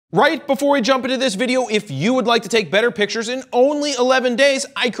Right before we jump into this video, if you would like to take better pictures in only 11 days,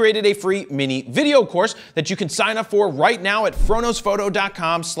 I created a free mini video course that you can sign up for right now at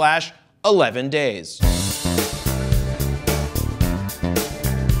FroKnowsPhoto.com/11days.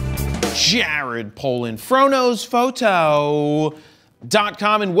 Jared Polin,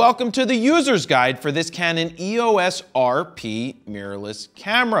 FroKnowsPhoto.com, and welcome to the user's guide for this Canon EOS RP mirrorless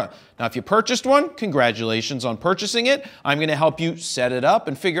camera. Now, if you purchased one, congratulations on purchasing it. I'm going to help you set it up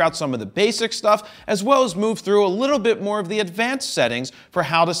and figure out some of the basic stuff, as well as move through a little bit more of the advanced settings for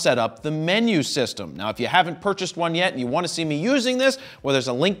how to set up the menu system. Now, if you haven't purchased one yet and you want to see me using this, well, there's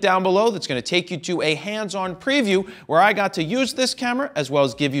a link down below that's going to take you to a hands-on preview where I got to use this camera, as well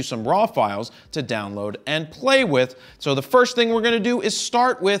as give you some raw files to download and play with. So the first thing we're going to do is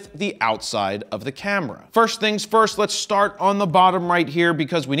start with the outside of the camera. First things first, let's start on the bottom right here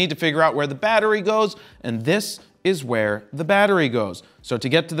because we need to figure out where the battery goes, and this is where the battery goes. So to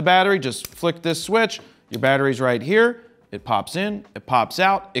get to the battery, just flick this switch. Your battery's right here. It pops in, it pops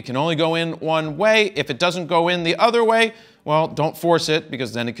out. It can only go in one way. If it doesn't go in the other way, well, don't force it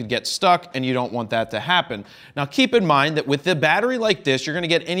because then it could get stuck and you don't want that to happen. Now keep in mind that with the battery like this, you're gonna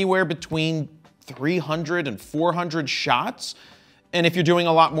get anywhere between 300 and 400 shots. And if you're doing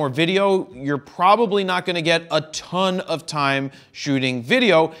a lot more video, you're probably not going to get a ton of time shooting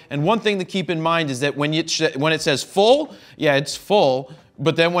video. And one thing to keep in mind is that when it says full, yeah, it's full.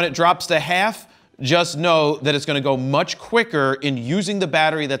 But then when it drops to half, just know that it's going to go much quicker in using the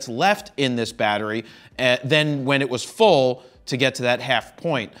battery that's left in this battery than when it was full to get to that half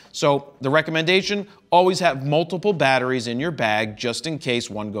point. So the recommendation, always have multiple batteries in your bag just in case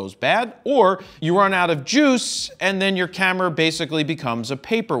one goes bad, or you run out of juice and then your camera basically becomes a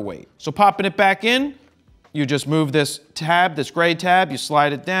paperweight. So popping it back in, you just move this tab, this gray tab, you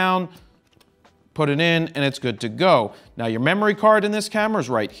slide it down, put it in, and it's good to go. Now your memory card in this camera is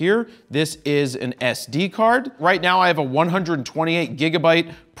right here. This is an SD card. Right now I have a 128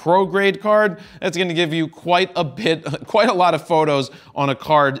 gigabyte pro grade card. That's gonna give you quite a lot of photos on a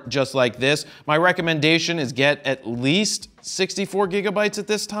card just like this. My recommendation is get at least 64 gigabytes at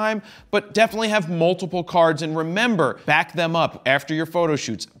this time, but definitely have multiple cards, and remember, back them up after your photo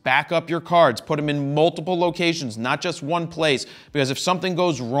shoots. Back up your cards, put them in multiple locations, not just one place, because if something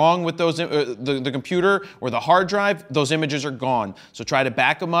goes wrong with those, the computer or the hard drive, those images are gone. So try to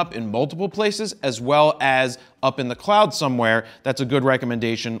back them up in multiple places as well as up in the cloud somewhere. That's a good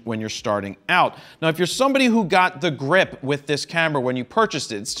recommendation when you're starting out. Now, if you're somebody who got the grip with this camera when you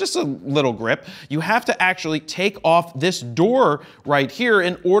purchased it, it's just a little grip, you have to actually take off this door right here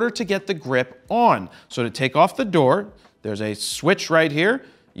in order to get the grip on. So to take off the door, there's a switch right here.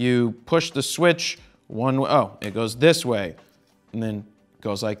 You push the switch one way, oh, it goes this way, and then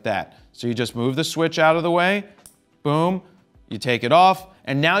goes like that. So you just move the switch out of the way, boom, you take it off,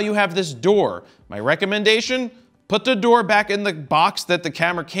 and now you have this door. My recommendation, put the door back in the box that the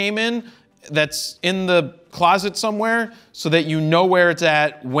camera came in, that's in the closet somewhere, so that you know where it's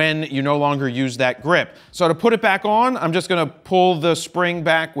at when you no longer use that grip. So to put it back on, I'm just gonna pull the spring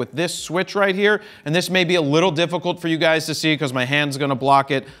back with this switch right here, and this may be a little difficult for you guys to see because my hand's gonna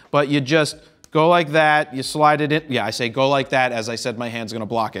block it, but you just go like that, you slide it in. Yeah, I say go like that as I said my hand's gonna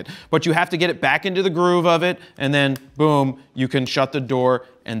block it. But you have to get it back into the groove of it, and then boom, you can shut the door,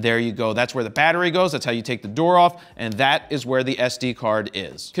 and there you go. That's where the battery goes, that's how you take the door off, and that is where the SD card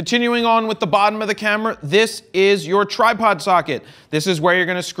is. Continuing on with the bottom of the camera, this is your tripod socket. This is where you're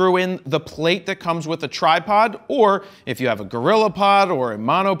gonna screw in the plate that comes with a tripod, or if you have a GorillaPod or a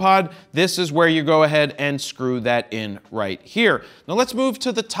monopod, this is where you go ahead and screw that in right here. Now let's move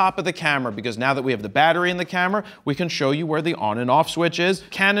to the top of the camera, because now that we have the battery in the camera, we can show you where the on and off switch is.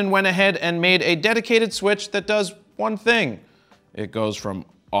 Canon went ahead and made a dedicated switch that does one thing. It goes from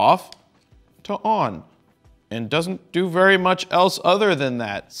off to on and doesn't do very much else other than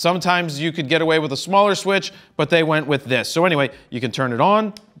that. Sometimes you could get away with a smaller switch, but they went with this. So anyway, you can turn it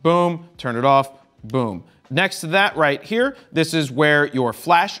on, boom, turn it off, boom. Next to that right here, this is where your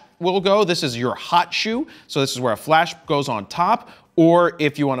flash will go. This is your hot shoe. So this is where a flash goes on top. Or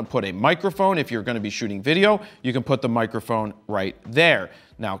if you want to put a microphone, if you're going to be shooting video, you can put the microphone right there.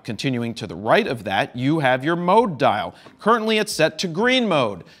 Now, continuing to the right of that, you have your mode dial. Currently, it's set to green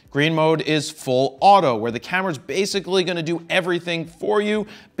mode. Green mode is full auto, where the camera's basically gonna do everything for you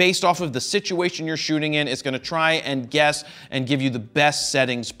based off of the situation you're shooting in. It's gonna try and guess and give you the best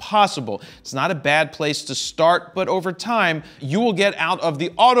settings possible. It's not a bad place to start, but over time, you will get out of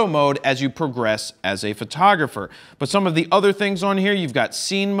the auto mode as you progress as a photographer. But some of the other things on here, you've got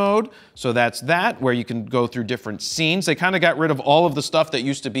scene mode, so that's that, where you can go through different scenes. They kind of got rid of all of the stuff that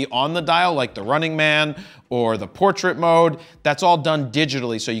used to be on the dial, like the running man or the portrait mode. That's all done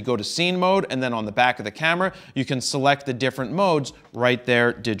digitally, so you you go to scene mode, and then on the back of the camera, you can select the different modes right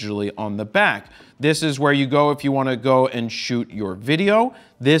there digitally on the back. This is where you go if you want to go and shoot your video.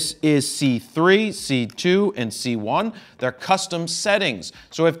 This is C3, C2, and C1. They're custom settings.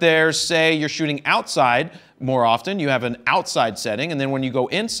 So if there's, say, you're shooting outside more often, you have an outside setting, and then when you go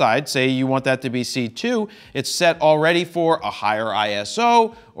inside, say you want that to be C2, it's set already for a higher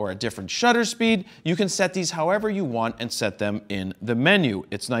ISO or a different shutter speed. You can set these however you want and set them in the menu.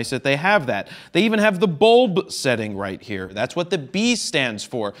 It's nice that they have that. They even have the bulb setting right here. That's what the B stands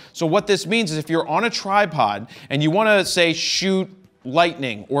for. So what this means is if you're on a tripod and you want to, say, shoot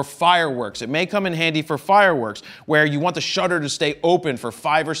lightning or fireworks. It may come in handy for fireworks where you want the shutter to stay open for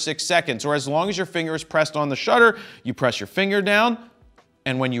 5 or 6 seconds, or as long as your finger is pressed on the shutter, you press your finger down,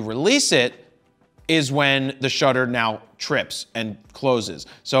 and when you release it is when the shutter now trips and closes.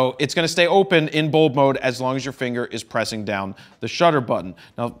 So it's going to stay open in bulb mode as long as your finger is pressing down the shutter button.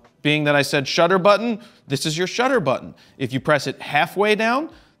 Now, being that I said shutter button, this is your shutter button. If you press it halfway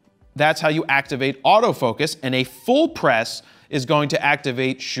down, that's how you activate autofocus, and a full press is going to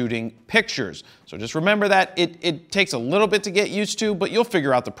activate shooting pictures. So just remember that. It takes a little bit to get used to, but you'll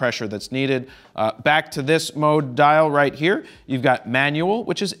figure out the pressure that's needed. Back to this mode dial right here, you've got manual,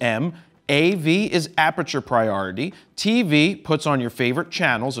 which is M. AV is aperture priority. TV puts on your favorite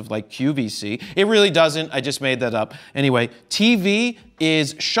channels of like QVC. It really doesn't, I just made that up. Anyway, TV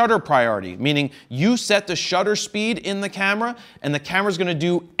is shutter priority, meaning you set the shutter speed in the camera and the camera's gonna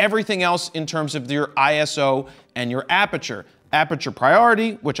do everything else in terms of your ISO and your aperture. Aperture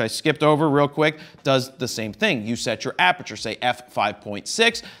priority, which I skipped over real quick, does the same thing. You set your aperture, say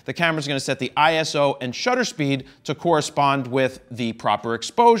f5.6. The camera's going to set the ISO and shutter speed to correspond with the proper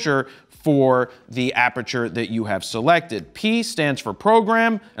exposure for the aperture that you have selected. P stands for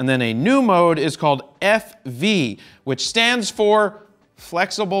program, and then a new mode is called FV, which stands for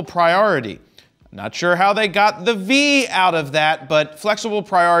flexible priority. Not sure how they got the V out of that, but flexible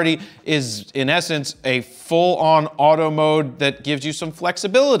priority is, in essence, a full-on auto mode that gives you some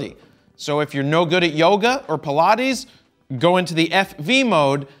flexibility. So if you're no good at yoga or Pilates, go into the FV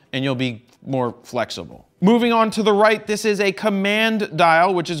mode and you'll be more flexible. Moving on to the right, this is a command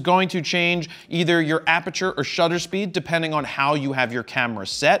dial, which is going to change either your aperture or shutter speed depending on how you have your camera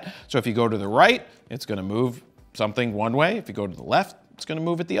set. So if you go to the right, it's going to move something one way. If you go to the left, it's going to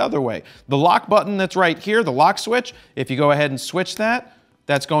move it the other way. The lock button that's right here, the lock switch, if you go ahead and switch that,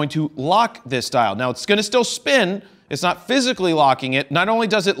 that's going to lock this dial. Now it's going to still spin. It's not physically locking it. Not only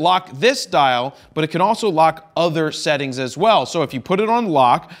does it lock this dial, but it can also lock other settings as well. So if you put it on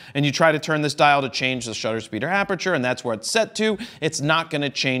lock and you try to turn this dial to change the shutter speed or aperture, and that's where it's set to, it's not going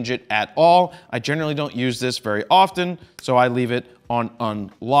to change it at all. I generally don't use this very often, so I leave it on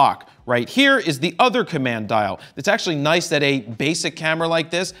unlock. Right here is the other command dial. It's actually nice that a basic camera like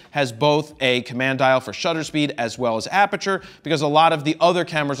this has both a command dial for shutter speed as well as aperture, because a lot of the other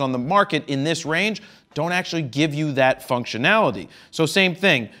cameras on the market in this range don't actually give you that functionality. So same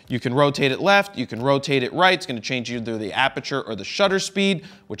thing, you can rotate it left, you can rotate it right. It's going to change either the aperture or the shutter speed,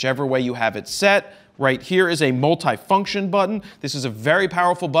 whichever way you have it set. Right here is a multi-function button. This is a very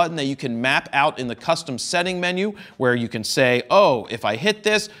powerful button that you can map out in the custom setting menu, where you can say, oh, if I hit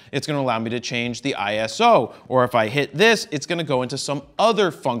this, it's going to allow me to change the ISO. Or if I hit this, it's going to go into some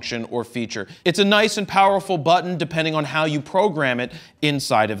other function or feature. It's a nice and powerful button depending on how you program it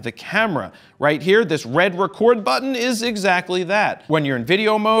inside of the camera. Right here, this red record button is exactly that. When you're in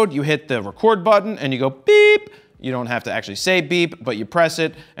video mode, you hit the record button and you go beep. You don't have to actually say beep, but you press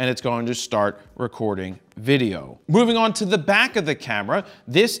it and it's going to start recording video. Moving on to the back of the camera,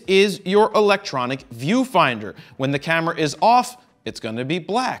 this is your electronic viewfinder. When the camera is off, it's going to be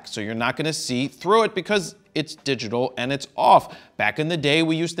black, so you're not going to see through it because it's digital and it's off. Back in the day,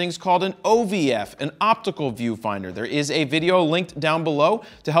 we used things called an OVF, an optical viewfinder. There is a video linked down below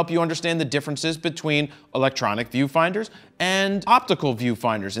to help you understand the differences between electronic viewfinders and optical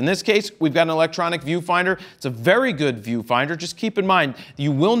viewfinders. In this case, we've got an electronic viewfinder. It's a very good viewfinder. Just keep in mind,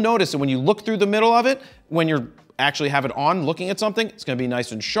 you will notice that when you look through the middle of it, when you're actually have it on looking at something, it's going to be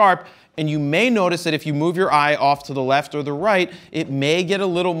nice and sharp. And you may notice that if you move your eye off to the left or the right, it may get a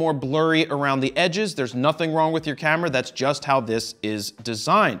little more blurry around the edges. There's nothing wrong with your camera. That's just how this is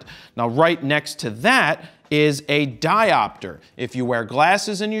designed. Now, right next to that is a diopter. If you wear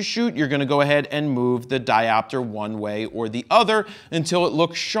glasses and you shoot, you're going to go ahead and move the diopter one way or the other until it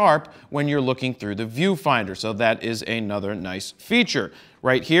looks sharp when you're looking through the viewfinder. So that is another nice feature.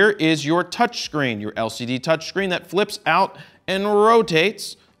 Right here is your touch screen, your LCD touch screen that flips out and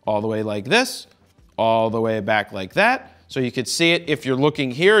rotates all the way like this, all the way back like that. So you could see it if you're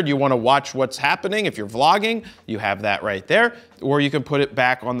looking here and you want to watch what's happening. If you're vlogging, you have that right there. Or you can put it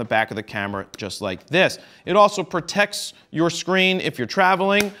back on the back of the camera just like this. It also protects your screen if you're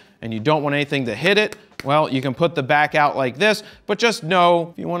traveling and you don't want anything to hit it. Well, you can put the back out like this, but just know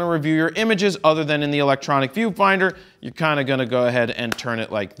if you want to review your images other than in the electronic viewfinder, you're kind of going to go ahead and turn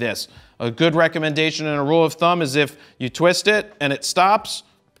it like this. A good recommendation and a rule of thumb is if you twist it and it stops,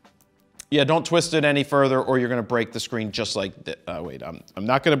 yeah, don't twist it any further or you're going to break the screen just like this. Wait, I'm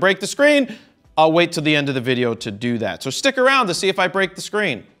not going to break the screen. I'll wait till the end of the video to do that. So stick around to see if I break the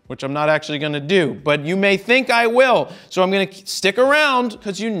screen, which I'm not actually going to do, but you may think I will. So I'm going to stick around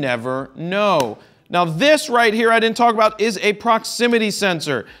because you never know. Now this right here I didn't talk about is a proximity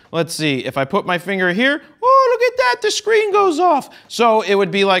sensor. Let's see, if I put my finger here, oh, look at that, the screen goes off. So it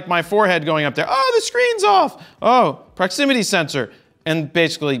would be like my forehead going up there. Oh, the screen's off. Oh, proximity sensor. And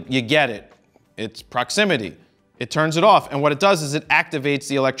basically you get it. It's proximity. It turns it off, and what it does is it activates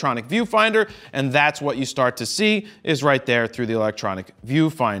the electronic viewfinder, and that's what you start to see is right there through the electronic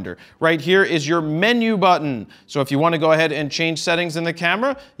viewfinder. Right here is your menu button. So if you want to go ahead and change settings in the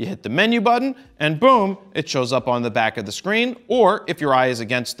camera, you hit the menu button, and boom, it shows up on the back of the screen. Or if your eye is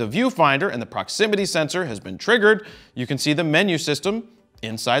against the viewfinder and the proximity sensor has been triggered, you can see the menu system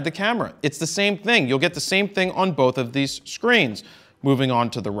inside the camera. It's the same thing. You'll get the same thing on both of these screens. Moving on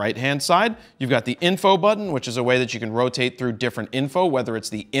to the right-hand side, you've got the info button, which is a way that you can rotate through different info, whether it's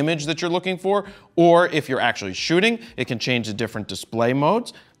the image that you're looking for, or if you're actually shooting, it can change the different display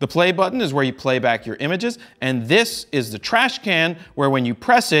modes. The play button is where you play back your images, and this is the trash can, where when you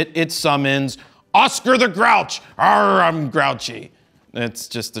press it, it summons Oscar the Grouch. Arr, I'm grouchy. It's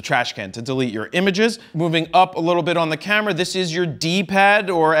just the trash can to delete your images. Moving up a little bit on the camera, this is your D-pad,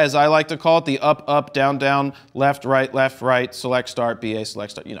 or as I like to call it, the up, up, down, down, left, right, select, start, BA,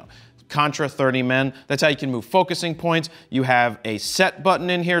 select, start, you know. Contra 30 men. That's how you can move focusing points. You have a set button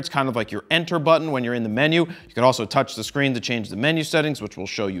in here. It's kind of like your enter button when you're in the menu. You can also touch the screen to change the menu settings, which we'll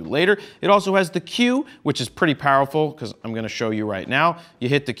show you later. It also has the Q, which is pretty powerful because I'm going to show you right now. You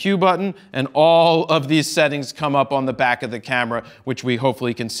hit the Q button and all of these settings come up on the back of the camera, which we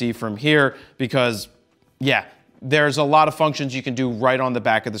hopefully can see from here because, yeah, there's a lot of functions you can do right on the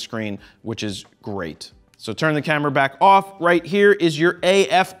back of the screen, which is great. So turn the camera back off. Right here is your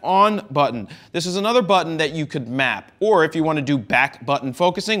AF on button. This is another button that you could map, or if you want to do back button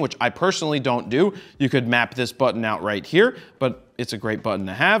focusing, which I personally don't do, you could map this button out right here, but it's a great button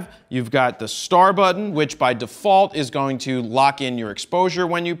to have. You've got the star button, which by default is going to lock in your exposure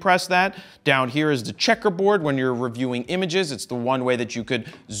when you press that. Down here is the checkerboard when you're reviewing images. It's the one way that you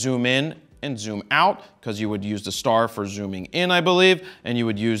could zoom in and zoom out, because you would use the star for zooming in, I believe, and you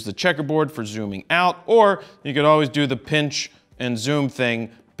would use the checkerboard for zooming out, or you could always do the pinch and zoom thing,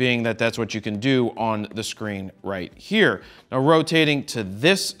 being that that's what you can do on the screen right here. Now rotating to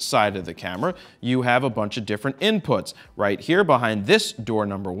this side of the camera, you have a bunch of different inputs. Right here behind this door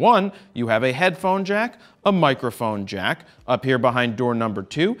number 1, you have a headphone jack, a microphone jack. Up here behind door number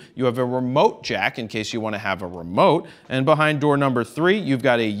 2, you have a remote jack in case you want to have a remote. And behind door number 3, you've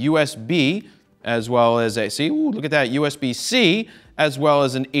got a USB as well as a, see, ooh, look at that, USB-C, as well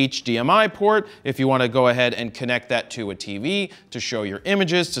as an HDMI port. If you want to go ahead and connect that to a TV to show your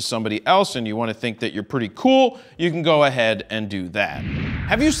images to somebody else and you want to think that you're pretty cool, you can go ahead and do that.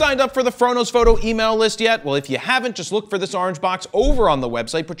 Have you signed up for the FroKnowsPhoto email list yet? Well, if you haven't, just look for this orange box over on the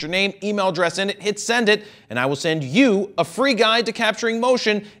website, put your name, email address in it, hit send it, and I will send you a free guide to capturing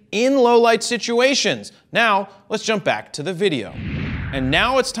motion in low light situations. Now, let's jump back to the video. And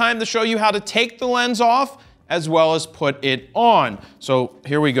now it's time to show you how to take the lens off as well as put it on. So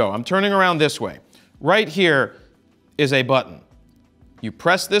here we go. I'm turning around this way. Right here is a button. You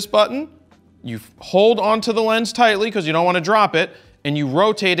press this button, you hold onto the lens tightly because you don't want to drop it, and you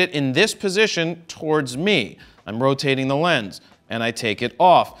rotate it in this position towards me. I'm rotating the lens and I take it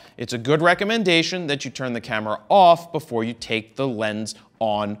off. It's a good recommendation that you turn the camera off before you take the lens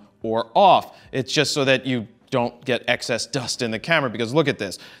on or off. It's just so that you don't get excess dust in the camera, because look at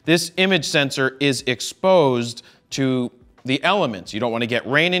this. This image sensor is exposed to the elements. You don't want to get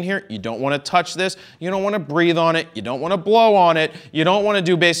rain in here. You don't want to touch this. You don't want to breathe on it. You don't want to blow on it. You don't want to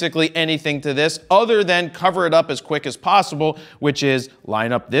do basically anything to this other than cover it up as quick as possible, which is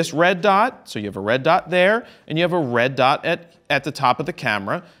line up this red dot. So you have a red dot there and you have a red dot at the top of the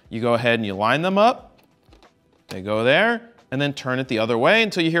camera. You go ahead and you line them up. They go there, and then turn it the other way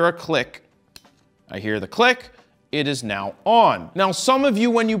until you hear a click. I hear the click, it is now on. Now, some of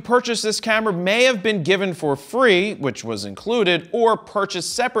you, when you purchase this camera, may have been given for free, which was included, or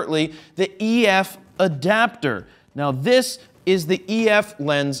purchased separately, the EF adapter. Now, this is the EF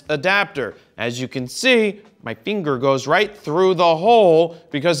lens adapter. As you can see, my finger goes right through the hole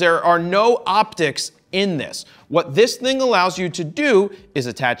because there are no optics in this. What this thing allows you to do is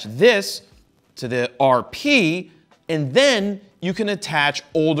attach this to the RP, and then you can attach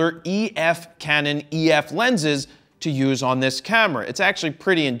older Canon EF lenses to use on this camera. It's actually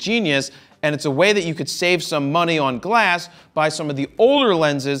pretty ingenious, and it's a way that you could save some money on glass, buy some of the older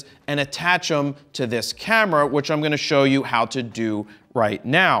lenses and attach them to this camera, which I'm going to show you how to do right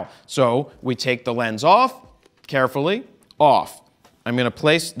now. So we take the lens off, carefully, off. I'm going to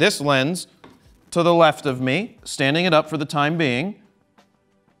place this lens to the left of me, standing it up for the time being,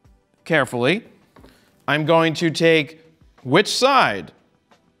 carefully. I'm going to take which side?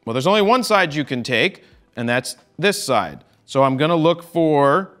 Well, there's only one side you can take, and that's this side. So I'm going to look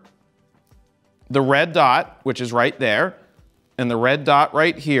for the red dot, which is right there, and the red dot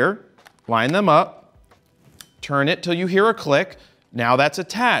right here. Line them up, turn it till you hear a click. Now that's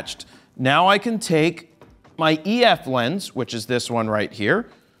attached. Now I can take my EF lens, which is this one right here,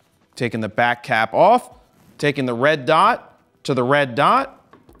 taking the back cap off, taking the red dot to the red dot,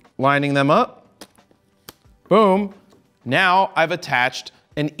 lining them up, boom. Now I've attached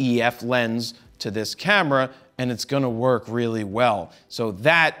an EF lens to this camera, and it's going to work really well. So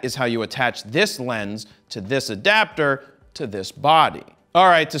that is how you attach this lens to this adapter to this body. All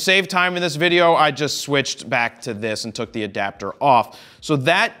right, to save time in this video, I just switched back to this and took the adapter off. So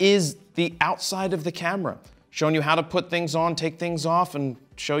that is the outside of the camera, showing you how to put things on, take things off, and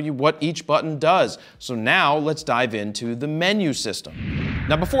show you what each button does. So now let's dive into the menu system.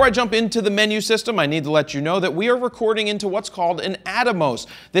 Now, before I jump into the menu system, I need to let you know that we are recording into what's called an Atomos.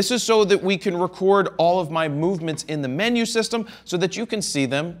 This is so that we can record all of my movements in the menu system so that you can see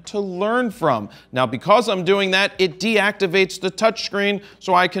them to learn from. Now, because I'm doing that, it deactivates the touchscreen,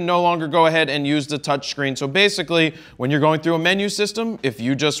 so I can no longer go ahead and use the touchscreen. So basically, when you're going through a menu system, if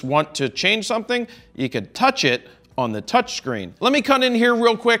you just want to change something, you could touch it on the touchscreen. Let me cut in here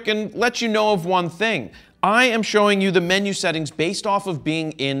real quick and let you know of one thing. I am showing you the menu settings based off of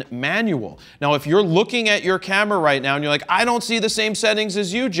being in manual. Now, if you're looking at your camera right now and you're like, I don't see the same settings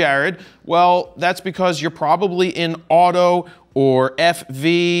as you, Jared, well, that's because you're probably in auto or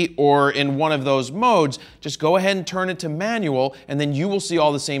FV or in one of those modes. Just go ahead and turn it to manual, and then you will see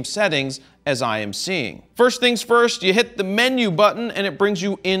all the same settings as I am seeing. First things first, you hit the menu button and it brings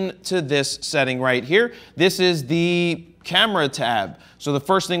you into this setting right here. This is the camera tab. So the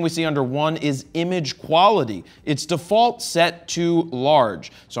first thing we see under 1 is image quality. It's default set to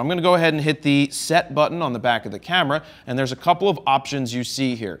large. So I'm going to go ahead and hit the set button on the back of the camera, and there's a couple of options you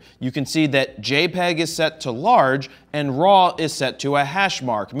see here. You can see that JPEG is set to large and RAW is set to a hash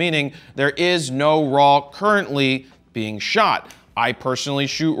mark, meaning there is no RAW currently being shot. I personally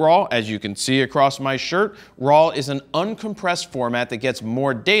shoot RAW, as you can see across my shirt. RAW is an uncompressed format that gets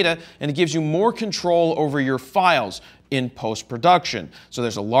more data and it gives you more control over your files in post-production. So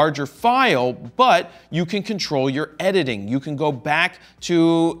there's a larger file, but you can control your editing. You can go back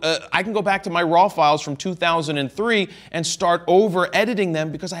to, I can go back to my RAW files from 2003 and start over editing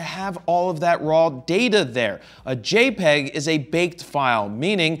them because I have all of that RAW data there. A JPEG is a baked file,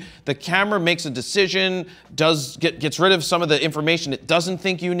 meaning the camera makes a decision, gets rid of some of the information it doesn't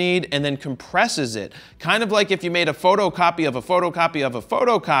think you need, and then compresses it. Kind of like if you made a photocopy of a photocopy of a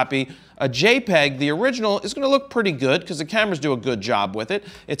photocopy, a JPEG, the original, is going to look pretty good because the cameras do a good job with it.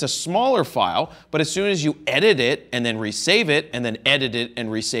 It's a smaller file, but as soon as you edit it and then resave it and then edit it and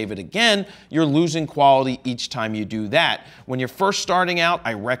resave it again, you're losing quality each time you do that. When you're first starting out,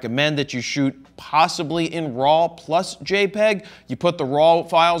 I recommend that you shoot possibly in RAW plus JPEG. You put the RAW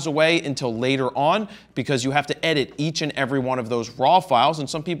files away until later on because you have to edit each and every one of those RAW files, and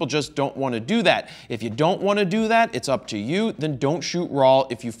some people just don't want to do that. If you don't want to do that, it's up to you. Then don't shoot RAW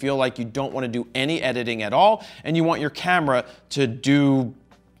if you feel like you don't want to do any editing at all and you want your camera to do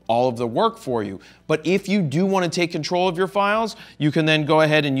all of the work for you. But if you do want to take control of your files, you can then go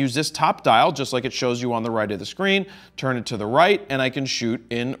ahead and use this top dial, just like it shows you on the right of the screen, turn it to the right, and I can shoot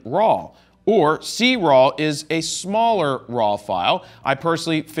in RAW. Or CRAW is a smaller RAW file. I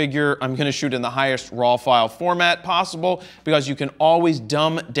personally figure I'm going to shoot in the highest RAW file format possible because you can always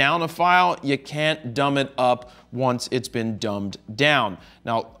dumb down a file. You can't dumb it up once it's been dumbed down.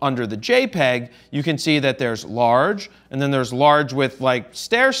 Now, under the JPEG, you can see that there's large, and then there's large with like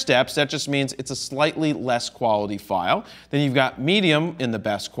stair steps. That just means it's a slightly less quality file. Then you've got medium in the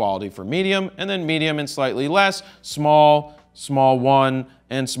best quality for medium, and then medium and slightly less, small, small 1,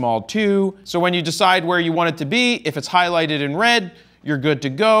 and small 2. So when you decide where you want it to be, if it's highlighted in red, you're good to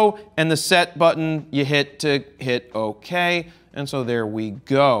go, and the set button you hit to hit OK, and so there we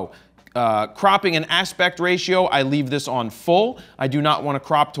go. Cropping and aspect ratio, I leave this on full. I do not want to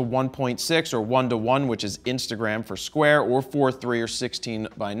crop to 1.6 or 1:1, which is Instagram for square, or 4:3 or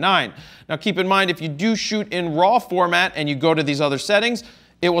 16:9. Now keep in mind, if you do shoot in RAW format and you go to these other settings,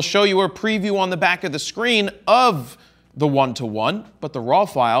 it will show you a preview on the back of the screen of the 1:1, but the RAW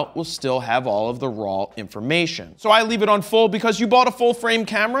file will still have all of the RAW information. So I leave it on full because you bought a full frame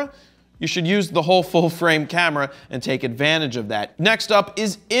camera. You should use the whole full frame camera and take advantage of that. Next up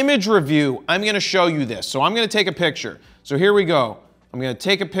is image review. I'm gonna show you this. So I'm gonna take a picture. So here we go. I'm gonna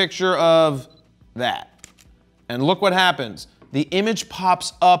take a picture of that. And look what happens. The image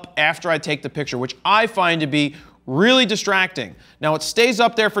pops up after I take the picture, which I find to be really distracting. Now it stays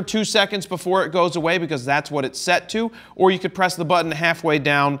up there for 2 seconds before it goes away because that's what it's set to, or you could press the button halfway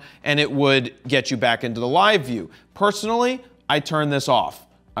down and it would get you back into the live view. Personally, I turn this off.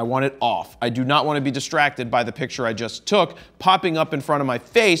 I want it off. I do not want to be distracted by the picture I just took popping up in front of my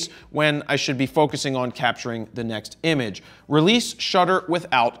face when I should be focusing on capturing the next image. Release shutter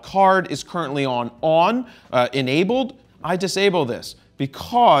without card is currently on enabled. I disable this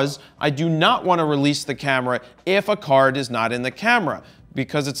because I do not want to release the camera if a card is not in the camera.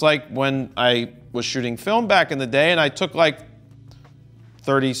 Because it's like when I was shooting film back in the day and I took like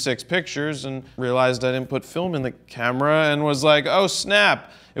 36 pictures and realized I didn't put film in the camera and was like, oh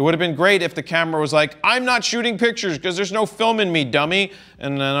snap. It would have been great if the camera was like, I'm not shooting pictures because there's no film in me, dummy.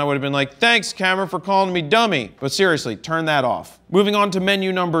 And then I would have been like, thanks camera for calling me dummy. But seriously, turn that off. Moving on to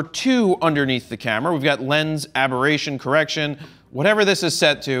menu number 2 underneath the camera, we've got lens aberration correction. Whatever this is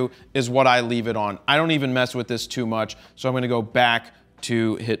set to is what I leave it on. I don't even mess with this too much. So I'm gonna go back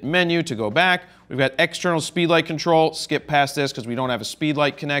to hit menu to go back. We've got external speed light control, skip past this because we don't have a speed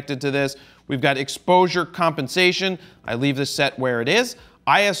light connected to this. We've got exposure compensation. I leave this set where it is.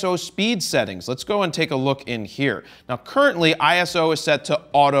 ISO speed settings. Let's go and take a look in here. Now currently ISO is set to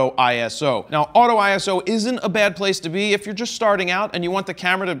auto ISO. Now auto ISO isn't a bad place to be if you're just starting out and you want the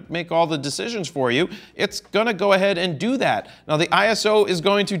camera to make all the decisions for you. It's gonna go ahead and do that. Now the ISO is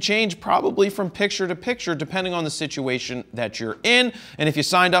going to change probably from picture to picture depending on the situation that you're in. And if you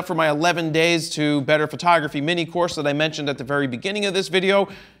signed up for my 11 days to better photography mini course that I mentioned at the very beginning of this video,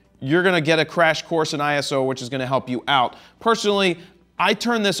 you're gonna get a crash course in ISO which is gonna help you out. Personally, I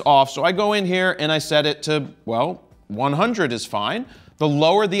turn this off, so I go in here and I set it to, well, 100 is fine. The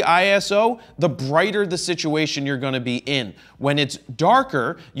lower the ISO, the brighter the situation you're gonna be in. When it's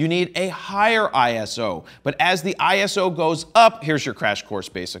darker, you need a higher ISO. But as the ISO goes up, here's your crash course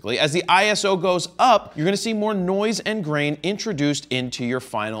basically, as the ISO goes up, you're gonna see more noise and grain introduced into your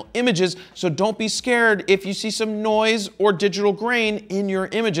final images, so don't be scared if you see some noise or digital grain in your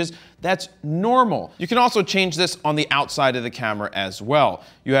images. That's normal. You can also change this on the outside of the camera as well.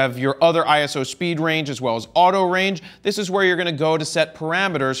 You have your other ISO speed range as well as auto range. This is where you're gonna go to set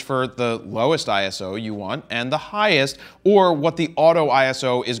parameters for the lowest ISO you want and the highest, or what the auto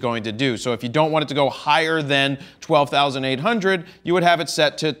ISO is going to do. So if you don't want it to go higher than 12,800, you would have it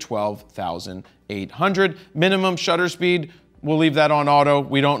set to 12,800. Minimum shutter speed, we'll leave that on auto.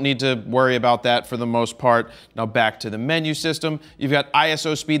 We don't need to worry about that for the most part. Now back to the menu system. You've got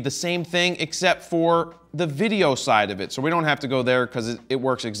ISO speed, the same thing except for the video side of it. So we don't have to go there because it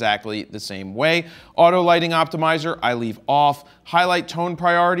works exactly the same way. Auto lighting optimizer, I leave off. Highlight tone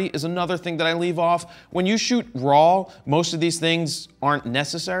priority is another thing that I leave off. When you shoot RAW, most of these things aren't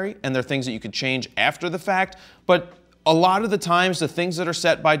necessary and they're things that you could change after the fact. But a lot of the times, the things that are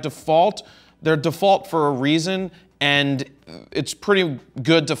set by default, they're default for a reason, and it's pretty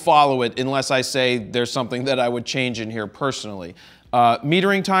good to follow it unless I say there's something that I would change in here personally.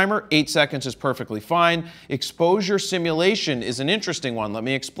 Metering timer, 8 seconds is perfectly fine. Exposure simulation is an interesting one. Let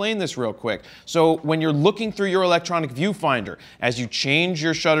me explain this real quick. So when you're looking through your electronic viewfinder, as you change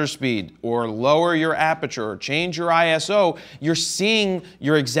your shutter speed or lower your aperture or change your ISO, you're seeing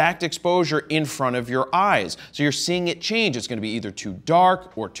your exact exposure in front of your eyes. So you're seeing it change. It's gonna be either too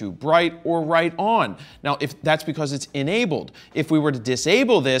dark or too bright or right on. Now, if that's because it's enabled. If we were to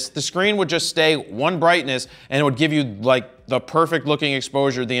disable this, the screen would just stay one brightness and it would give you like the perfect looking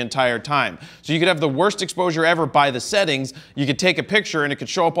exposure the entire time. So you could have the worst exposure ever by the settings. You could take a picture and it could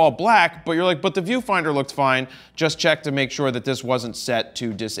show up all black, but you're like, but the viewfinder looked fine. Just check to make sure that this wasn't set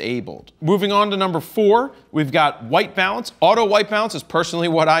to disabled. Moving on to number 4, we've got white balance. Auto white balance is personally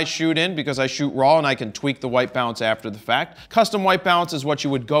what I shoot in because I shoot RAW and I can tweak the white balance after the fact. Custom white balance is what you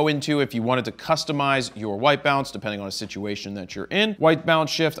would go into if you wanted to customize your white balance depending on a situation that you're in. White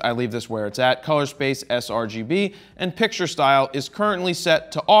balance shift, I leave this where it's at. Color space, sRGB, and picture style style is currently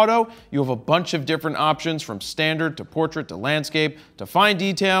set to auto. You have a bunch of different options from standard to portrait to landscape to fine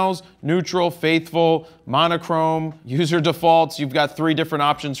details, neutral, faithful, monochrome, user defaults. You've got 3 different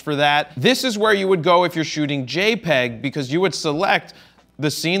options for that. This is where you would go if you're shooting JPEG, because you would select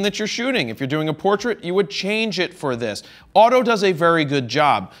the scene that you're shooting. If you're doing a portrait, you would change it for this. Auto does a very good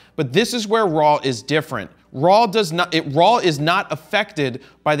job, but this is where RAW is different. RAW is not affected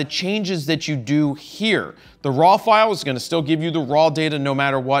by the changes that you do here. The RAW file is going to still give you the raw data no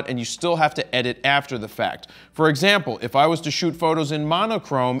matter what, and you still have to edit after the fact. For example, if I was to shoot photos in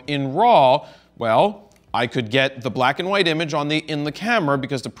monochrome in RAW, well, I could get the black and white image in the camera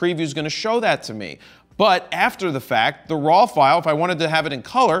because the preview is going to show that to me. But after the fact, the RAW file, if I wanted to have it in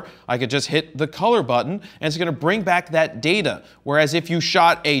color, I could just hit the color button and it's going to bring back that data. Whereas if you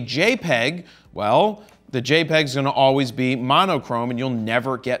shot a JPEG, well, the JPEG is going to always be monochrome and you'll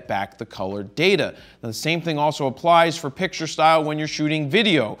never get back the color data. Now, the same thing also applies for picture style when you're shooting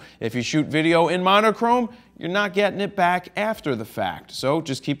video. If you shoot video in monochrome, you're not getting it back after the fact. So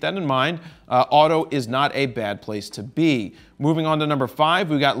just keep that in mind. Auto is not a bad place to be. Moving on to number 5,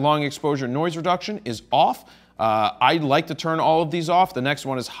 we got long exposure noise reduction is off. I like to turn all of these off. The next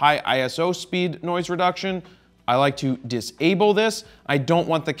one is high ISO speed noise reduction. I like to disable this. I don't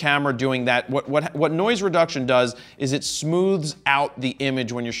want the camera doing that. What noise reduction does is it smooths out the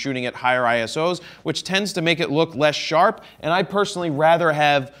image when you're shooting at higher ISOs, which tends to make it look less sharp. And I personally rather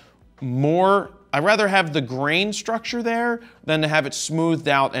have I'd rather have the grain structure there than to have it smoothed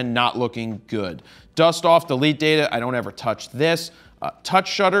out and not looking good. Dust off, delete data, I don't ever touch this.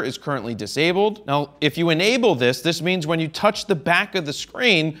 Touch shutter is currently disabled. Now, if you enable this, this means when you touch the back of the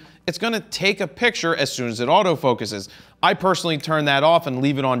screen, it's going to take a picture as soon as it autofocuses. I personally turn that off and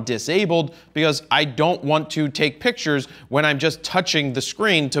leave it on disabled because I don't want to take pictures when I'm just touching the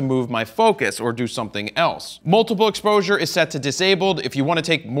screen to move my focus or do something else. Multiple exposure is set to disabled. If you want to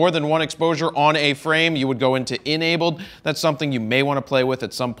take more than one exposure on a frame, you would go into enabled. That's something you may want to play with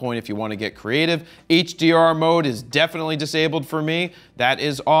at some point if you want to get creative. HDR mode is definitely disabled for me. That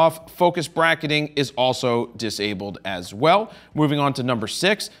is off. Focus bracketing is also disabled as well. Moving on to number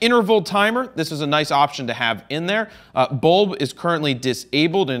 6, interval timer. This is a nice option to have in there. Bulb is currently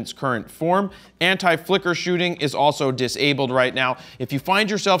disabled in its current form. Anti-flicker shooting is also disabled right now. If you find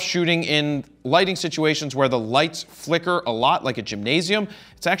yourself shooting in lighting situations where the lights flicker a lot, like a gymnasium,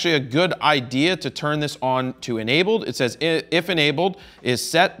 it's actually a good idea to turn this on to enabled. It says if enabled is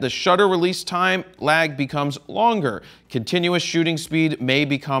set, the shutter release time lag becomes longer. Continuous shooting speed may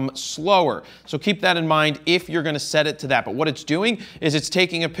become slower. So keep that in mind if you're going to set it to that. But what it's doing is it's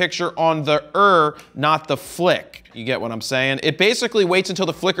taking a picture on the not the flick. You get what I'm saying? It basically waits until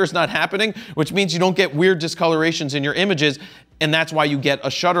the flicker's not happening, which means you don't get weird discolorations in your images, and that's why you get a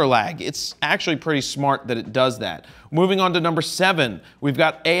shutter lag. It's actually pretty smart that it does that. Moving on to number 7, we've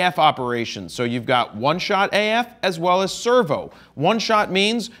got AF operations. So you've got one-shot AF as well as servo. One-shot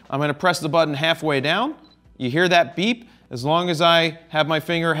means I'm going to press the button halfway down. You hear that beep? As long as I have my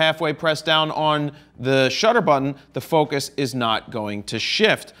finger halfway pressed down on the shutter button, the focus is not going to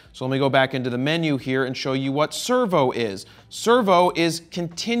shift. So let me go back into the menu here and show you what servo is. Servo is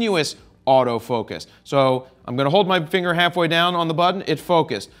continuous autofocus. So I'm going to hold my finger halfway down on the button, it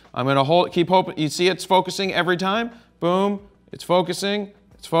focused. I'm going to keep hoping, you see it's focusing every time? Boom, it's focusing.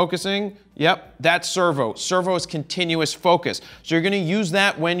 It's focusing. Yep, that's servo. Servo is continuous focus. So you're going to use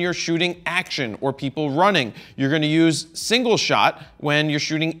that when you're shooting action or people running. You're going to use single shot when you're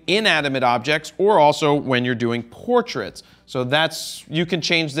shooting inanimate objects or also when you're doing portraits. So you can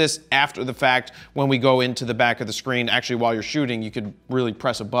change this after the fact when we go into the back of the screen. Actually, while you're shooting, you could really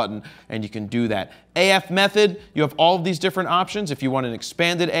press a button and you can do that. AF method, you have all of these different options. If you want an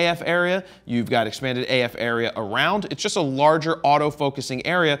expanded AF area, you've got expanded AF area around. It's just a larger autofocusing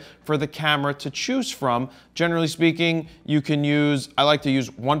area for the camera to choose from. Generally speaking, you can I like to use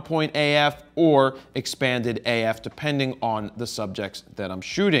 1-point AF or expanded AF depending on the subjects that I'm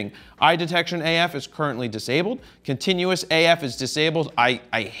shooting. Eye detection AF is currently disabled. Continuous AF is disabled. I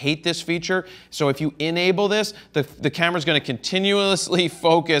hate this feature. So if you enable this, the camera's going to continuously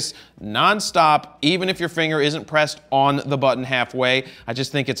focus non-stop, even if your finger isn't pressed on the button halfway. I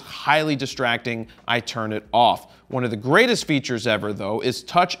just think it's highly distracting. I turn it off. One of the greatest features ever, though, is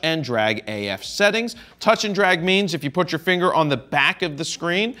touch and drag AF settings. Touch and drag means if you put your finger on the back of the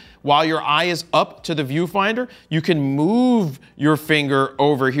screen while your eye is up to the viewfinder, you can move your finger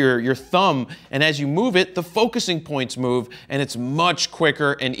over here, your thumb, and as you move it, the focusing points move, and it's much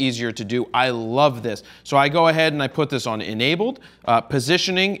quicker and easier to do. I love this. So I go ahead and I put this on enabled.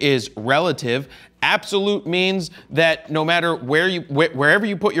 Positioning is relative. Absolute means that no matter wherever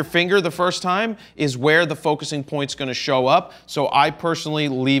you put your finger the first time is where the focusing point's going to show up. So I personally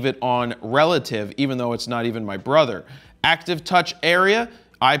leave it on relative, even though it's not even my brother. Active touch area,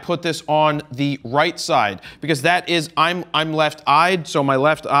 I put this on the right side because that is, I'm left-eyed, so my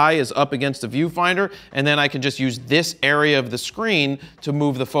left eye is up against the viewfinder, and then I can just use this area of the screen to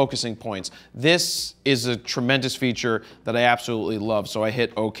move the focusing points. This is a tremendous feature that I absolutely love, so I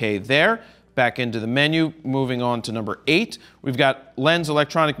hit OK there. Back into the menu, moving on to number 8. We've got lens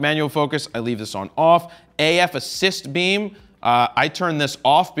electronic manual focus. I leave this on off. AF assist beam. I turn this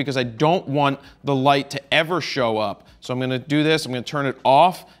off because I don't want the light to ever show up. So I'm going to do this. I'm going to turn it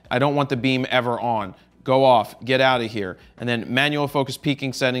off. I don't want the beam ever on. Go off, get out of here. And then manual focus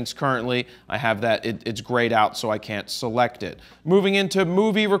peaking settings currently, I have that, it's grayed out so I can't select it. Moving into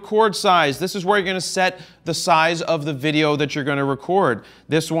movie record size, this is where you're gonna set the size of the video that you're gonna record.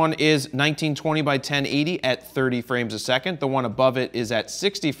 This one is 1920 by 1080 at 30 frames a second. The one above it is at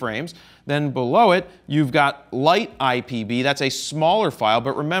 60 frames. Then below it, you've got light IPB. That's a smaller file,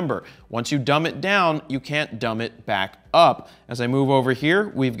 but remember, once you dumb it down, you can't dumb it back up. As I move over here,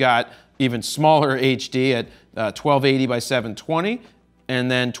 we've got even smaller HD at 1280 by 720, and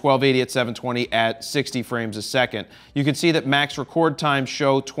then 1280 at 720 at 60 frames a second. You can see that max record times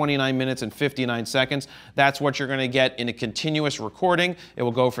show 29 minutes and 59 seconds. That's what you're going to get in a continuous recording. It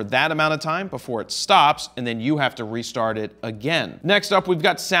will go for that amount of time before it stops, and then you have to restart it again. Next up, we've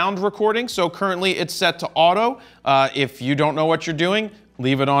got sound recording. So currently it's set to auto. If you don't know what you're doing,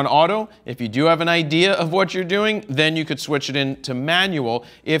 leave it on auto. If you do have an idea of what you're doing, then you could switch it into manual.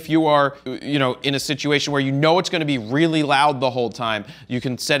 If you are, in a situation where you know it's going to be really loud the whole time, you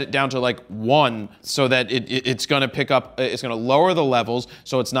can set it down to like 1 so that it's going to pick up, it's going to lower the levels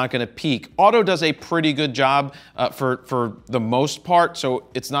so it's not going to peak. Auto does a pretty good job for the most part, so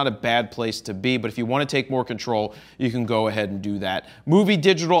it's not a bad place to be, but if you want to take more control, you can go ahead and do that. Movie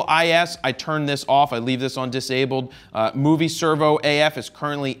digital IS, I turn this off. I leave this on disabled. Movie servo AF is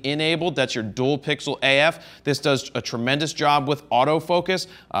currently enabled. That's your dual pixel AF. This does a tremendous job with autofocus,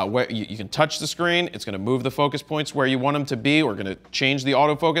 where you can touch the screen. It's going to move the focus points where you want them to be, or going to change the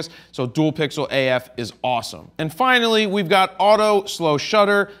autofocus. So dual pixel AF is awesome. And finally, we've got auto slow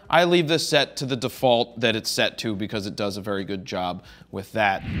shutter. I leave this set to the default that it's set to because it does a very good job with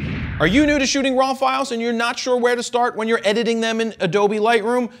that. Are you new to shooting RAW files and you're not sure where to start when you're editing them in Adobe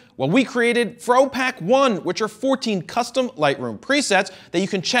Lightroom? Well, we created FroPack 1, which are 14 custom Lightroom presets that you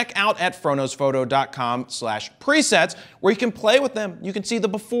can check out at FroKnowsPhoto.com/presets, where you can play with them. You can see the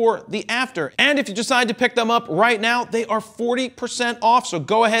before, the after. And if you decide to pick them up right now, they are 40% off, so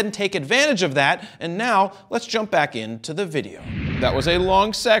go ahead and take advantage of that. And now, let's jump back into the video. That was a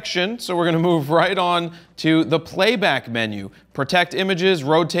long section, so we're gonna move right on to the playback menu. Protect images,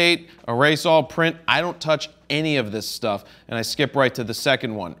 rotate, erase all, print. I don't touch any of this stuff, and I skip right to the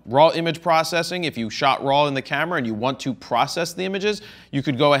second one. Raw image processing, if you shot RAW in the camera and you want to process the images, you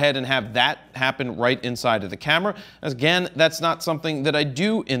could go ahead and have that happen right inside of the camera. Again, that's not something that I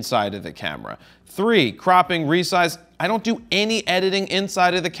do inside of the camera. 3, cropping, resize. I don't do any editing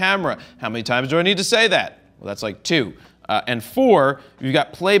inside of the camera. How many times do I need to say that? Well, that's like 2. And 4, you've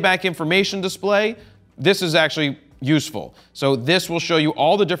got playback information display. This is actually useful. So this will show you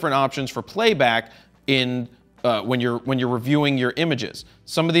all the different options for playback in when you're reviewing your images.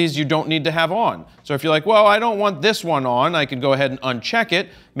 Some of these you don't need to have on. So if you're like, well, I don't want this one on, I can go ahead and uncheck it.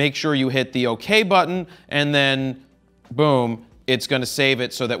 Make sure you hit the OK button, and then boom, it's going to save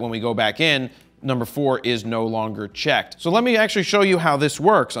it so that when we go back in, number 4 is no longer checked. So let me actually show you how this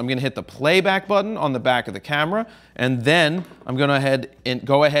works. I'm going to hit the playback button on the back of the camera, and then I'm going to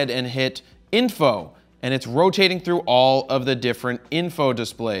go ahead and hit info. And it's rotating through all of the different info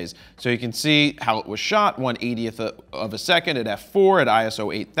displays. So you can see how it was shot, 1/80th of a second at f4 at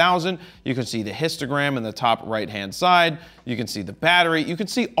ISO 8000. You can see the histogram in the top right-hand side. You can see the battery. You can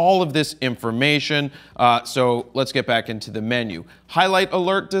see all of this information. So let's get back into the menu. Highlight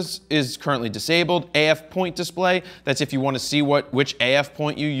alert is currently disabled. AF point display, that's if you want to see which AF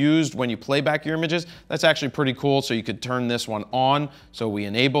point you used when you play back your images. That's actually pretty cool, so you could turn this one on. So we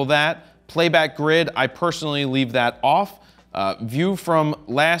enable that. Playback grid, I personally leave that off. View from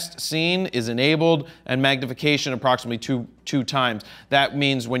last scene is enabled, and magnification approximately two times. That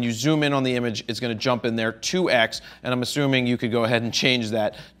means when you zoom in on the image, it's going to jump in there 2x, and I'm assuming you could go ahead and change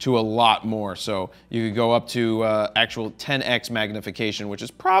that to a lot more. So you could go up to actual 10x magnification, which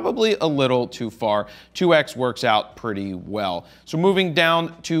is probably a little too far. 2x works out pretty well. So moving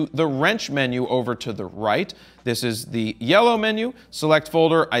down to the wrench menu over to the right, this is the yellow menu. Select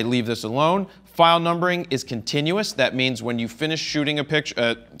folder, I leave this alone. File numbering is continuous. That means when you finish shooting a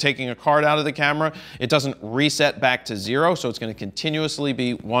picture, taking a card out of the camera, it doesn't reset back to 0, so it's going to continuously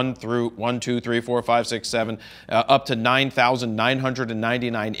be 1 through 1, 2, 3, 4, 5, 6, 7, up to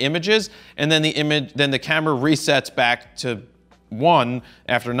 9,999 images, and then the camera resets back to 1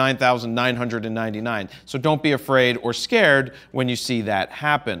 after 9,999. So don't be afraid or scared when you see that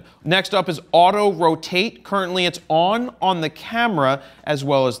happen. Next up is auto rotate. Currently it's on the camera as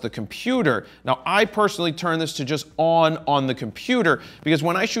well as the computer. Now I personally turn this to just on the computer because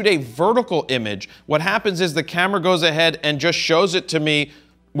when I shoot a vertical image, what happens is the camera goes ahead and just shows it to me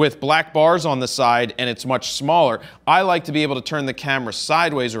with black bars on the side, and it's much smaller. I like to be able to turn the camera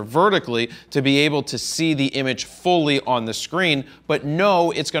sideways or vertically to be able to see the image fully on the screen, but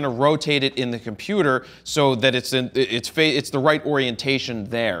no, it's going to rotate it in the computer so that it's the right orientation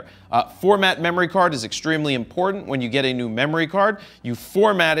there. Format memory card is extremely important. When you get a new memory card, you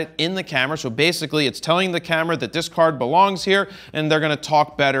format it in the camera. So basically, it's telling the camera that this card belongs here, and they're going to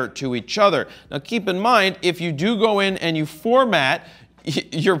talk better to each other. Now, keep in mind, if you do go in and you format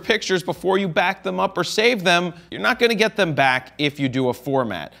your pictures before you back them up or save them, you're not going to get them back if you do a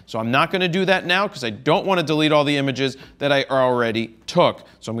format. So I'm not going to do that now because I don't want to delete all the images that I already took.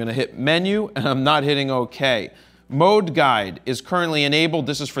 So I'm going to hit menu and I'm not hitting OK. Mode guide is currently enabled.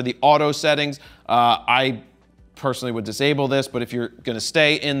 This is for the auto settings. I personally would disable this, but if you're going to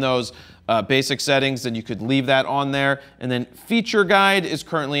stay in those basic settings, then you could leave that on there. And then feature guide is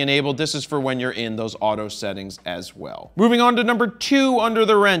currently enabled. This is for when you're in those auto settings as well. Moving on to number 2 under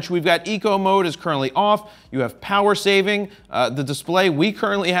the wrench, we've got eco mode is currently off. You have power saving. The display we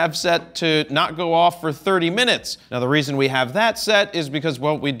currently have set to not go off for 30 minutes. Now the reason we have that set is because,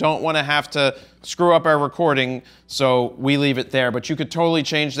 well, we don't want to have to screw up our recording, so we leave it there. But you could totally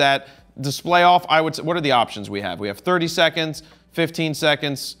change that. Display off, I would say, what are the options we have? We have 30 seconds, 15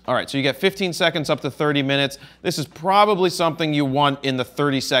 seconds. All right, so you get 15 seconds up to 30 minutes. This is probably something you want in the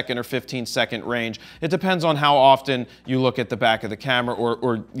 30-second or 15-second range. It depends on how often you look at the back of the camera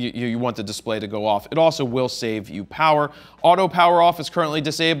or you want the display to go off. It also will save you power. Auto power off is currently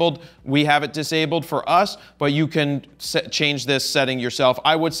disabled. We have it disabled for us, but you can change this setting yourself.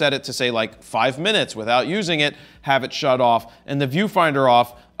 I would set it to say like 5 minutes without using it, have it shut off. And the viewfinder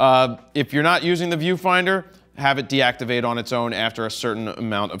off, if you're not using the viewfinder, have it deactivate on its own after a certain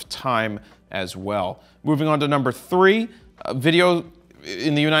amount of time as well. Moving on to number 3, video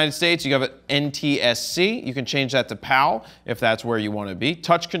in the United States, you have an NTSC. You can change that to PAL if that's where you want to be.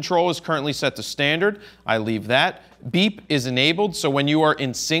 Touch control is currently set to standard. I leave that. Beep is enabled, so when you are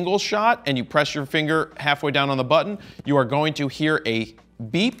in single shot and you press your finger halfway down on the button, you are going to hear a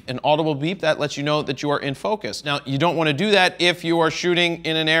beep, an audible beep that lets you know that you are in focus. Now, you don't want to do that if you are shooting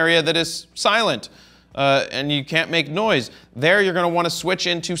in an area that is silent. And you can't make noise. There you're going to want to switch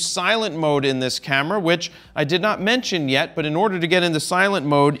into silent mode in this camera, which I did not mention yet, but in order to get into silent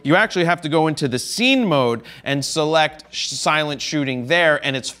mode, you actually have to go into the scene mode and select silent shooting there,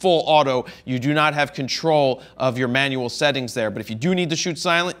 and it's full auto. You do not have control of your manual settings there, but if you do need to shoot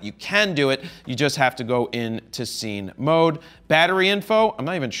silent, you can do it. You just have to go into scene mode. Battery info, I'm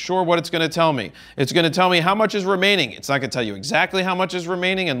not even sure what it's going to tell me. It's going to tell me how much is remaining. It's not going to tell you exactly how much is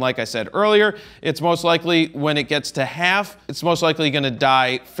remaining, and like I said earlier, it's most likely when it gets to half, it's most likely going to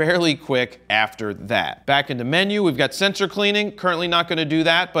die fairly quick after that. Back into menu, we've got sensor cleaning. Currently not going to do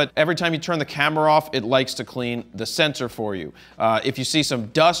that, but every time you turn the camera off, it likes to clean the sensor for you. If you see some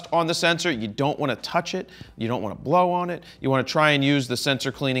dust on the sensor, you don't want to touch it. You don't want to blow on it. You want to try and use the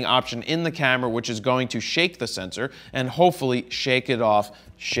sensor cleaning option in the camera, which is going to shake the sensor and hopefully shake it off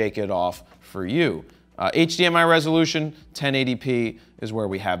for you. HDMI resolution, 1080p is where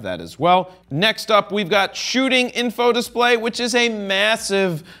we have that as well. Next up, we've got shooting info display, which is a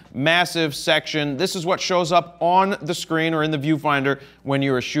massive, massive section. This is what shows up on the screen or in the viewfinder when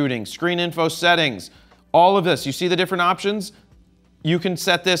you are shooting. Screen info settings, all of this. You see the different options? You can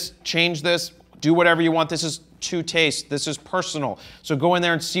set this, change this, do whatever you want. This is to taste. This is personal. So go in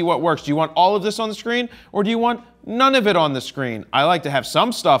there and see what works. Do you want all of this on the screen, or do you want none of it on the screen? I like to have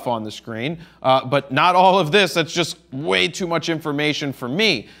some stuff on the screen, but not all of this. That's just way too much information for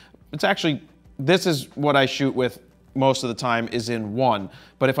me. It's actually, this is what I shoot with most of the time is in 1.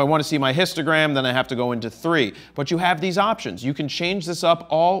 But if I want to see my histogram, then I have to go into 3. But you have these options. You can change this up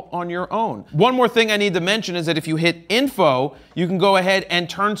all on your own. One more thing I need to mention is that if you hit info, you can go ahead and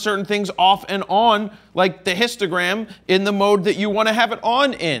turn certain things off and on, like the histogram in the mode that you want to have it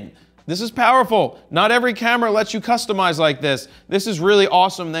on in. This is powerful. Not every camera lets you customize like this. This is really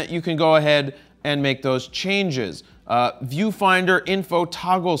awesome that you can go ahead and make those changes. Viewfinder info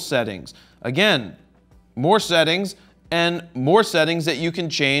toggle settings. Again, more settings. and more settings that you can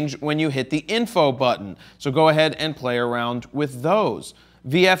change when you hit the info button. So go ahead and play around with those.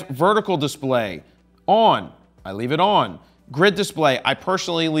 VF vertical display, on. I leave it on. Grid display, I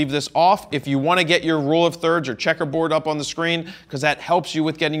personally leave this off. If you want to get your rule of thirds or checkerboard up on the screen, because that helps you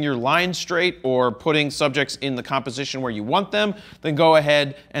with getting your lines straight or putting subjects in the composition where you want them, then go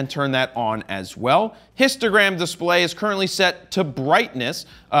ahead and turn that on as well. Histogram display is currently set to brightness.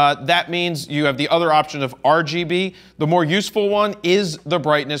 That means you have the other option of RGB. The more useful one is the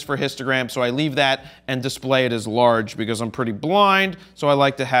brightness for histogram, so I leave that and display it as large because I'm pretty blind, so I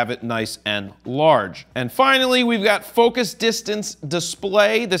like to have it nice and large. And finally, we've got focus distance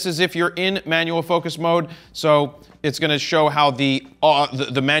display. This is if you're in manual focus mode, so it's going to show how the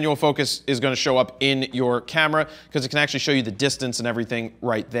manual focus is going to show up in your camera, because it can actually show you the distance and everything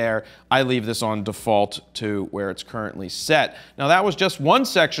right there. I leave this on default to where it's currently set. Now that was just one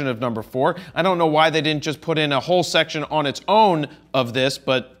section of number 4. I don't know why they didn't just put in a whole section on its own of this,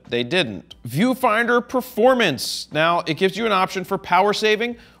 but they didn't. Viewfinder performance. Now it gives you an option for power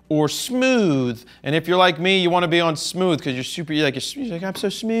saving or smooth. And if you're like me, you want to be on smooth because you're like, I'm so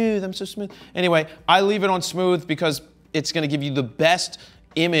smooth, I'm so smooth. Anyway, I leave it on smooth because it's going to give you the best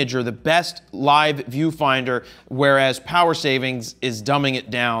image or the best live viewfinder, whereas power savings is dumbing it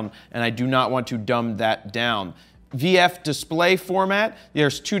down, and I do not want to dumb that down. VF display format,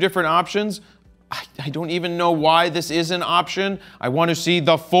 there's 2 different options. I don't even know why this is an option. I want to see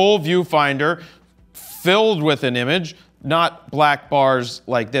the full viewfinder filled with an image, not black bars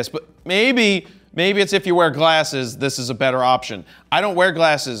like this, but maybe it's if you wear glasses, this is a better option. I don't wear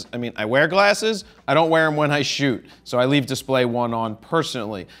glasses. I mean, I wear glasses. I don't wear them when I shoot. So I leave display 1 on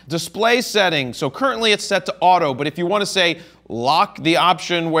personally. Display settings. So currently it's set to auto, but if you want to say lock the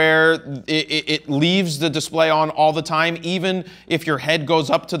option where it leaves the display on all the time, even if your head goes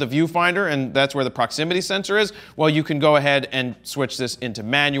up to the viewfinder, and that's where the proximity sensor is, well, you can go ahead and switch this into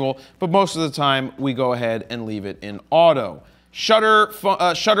manual, but most of the time we go ahead and leave it in auto. Shutter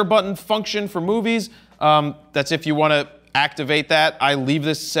button function for movies. That's if you want to activate that. I leave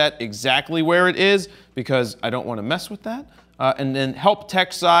this set exactly where it is because I don't want to mess with that. And then help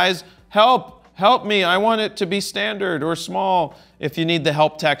text size. Help me, I want it to be standard or small. If you need the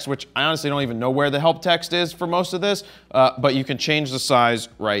help text, which I honestly don't even know where the help text is for most of this, but you can change the size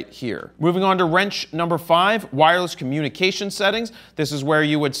right here. Moving on to wrench number 5, wireless communication settings. This is where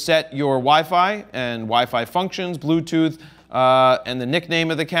you would set your Wi-Fi and Wi-Fi functions, Bluetooth, and the nickname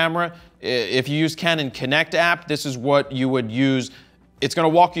of the camera. If you use Canon Connect app, this is what you would use. It's going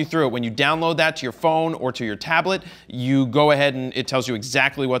to walk you through it. When you download that to your phone or to your tablet, you go ahead and it tells you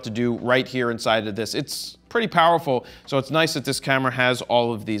exactly what to do right here inside of this. It's pretty powerful, so it's nice that this camera has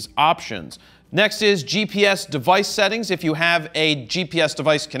all of these options. Next is GPS device settings. If you have a GPS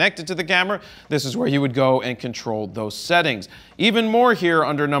device connected to the camera, this is where you would go and control those settings. Even more here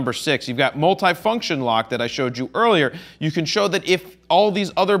under number 6, you've got multifunction lock that I showed you earlier. You can show that if all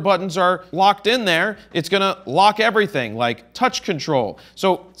these other buttons are locked in there, it's gonna lock everything, like touch control.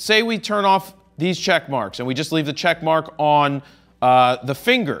 So say we turn off these check marks and we just leave the check mark on the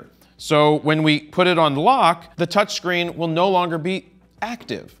finger. So when we put it on lock, the touch screen will no longer be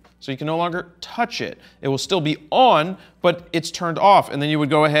active. So you can no longer touch it. It will still be on, but it's turned off. And then you would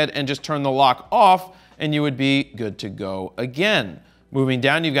go ahead and just turn the lock off, and you would be good to go again. Moving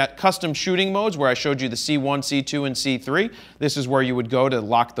down, you've got custom shooting modes where I showed you the C1, C2, and C3. This is where you would go to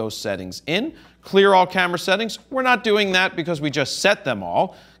lock those settings in. Clear all camera settings. We're not doing that because we just set them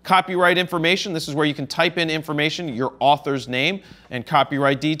all. Copyright information. This is where you can type in information, your author's name, and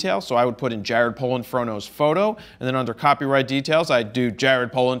copyright details. So I would put in Jared Polin, FroKnowsPhoto, and then under copyright details, I'd do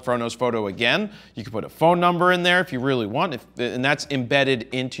Jared Polin, FroKnowsPhoto again. You can put a phone number in there if you really want, and that's embedded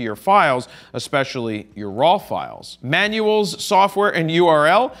into your files, especially your RAW files. Manuals, software, and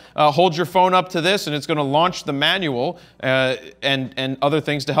URL. Hold your phone up to this, and it's going to launch the manual and other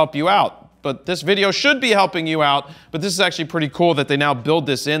things to help you out. But this video should be helping you out, but this is actually pretty cool that they now build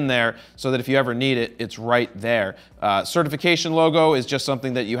this in there so that if you ever need it, it's right there. Certification logo is just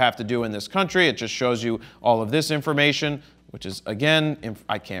something that you have to do in this country. It just shows you all of this information, which is, again,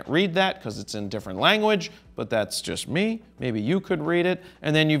 I can't read that because it's in different language, but that's just me. Maybe you could read it.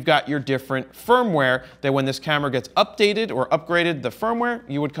 And then you've got your different firmware that when this camera gets updated or upgraded the firmware,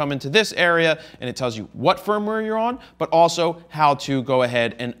 you would come into this area and it tells you what firmware you're on, but also how to go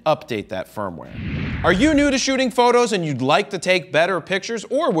ahead and update that firmware. Are you new to shooting photos and you'd like to take better pictures,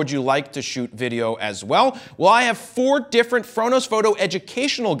 or would you like to shoot video as well? Well, I have 4 different FroKnowsPhoto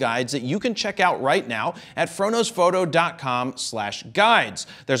educational guides that you can check out right now at FroKnowsPhoto.com/guides.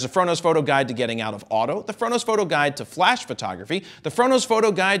 There's a FroKnowsPhoto guide to getting out of auto, the FroKnowsPhoto guide to flash photography, the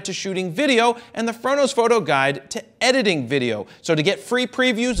FroKnowsPhoto guide to shooting video, and the FroKnowsPhoto guide to editing video. So to get free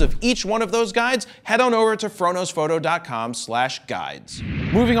previews of each one of those guides, head on over to FroKnowsPhoto.com/guides.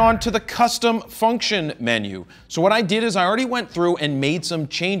 Moving on to the custom function menu. So what I did is I already went through and made some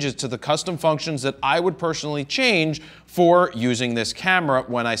changes to the custom functions that I would personally change for using this camera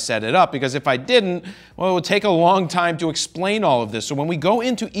when I set it up, because if I didn't, well, it would take a long time to explain all of this. So when we go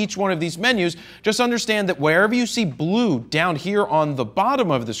into each one of these menus, just understand that wherever you see blue down here on the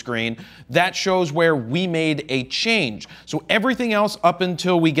bottom of the screen, that shows where we made a change. So everything else up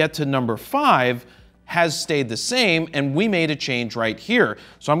until we get to number 5 has stayed the same, and we made a change right here.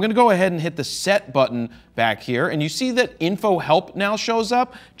 So I'm going to go ahead and hit the set button back here, and you see that info help now shows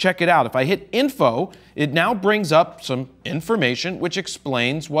up. Check it out. If I hit info, it now brings up some information which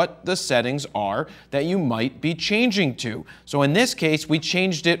explains what the settings are that you might be changing to. So in this case, we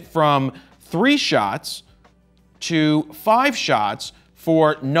changed it from 3 shots to 5 shots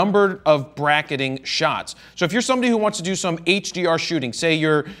for number of bracketing shots. So if you're somebody who wants to do some HDR shooting, say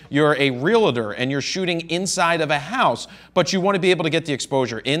you're a realtor and you're shooting inside of a house, but you want to be able to get the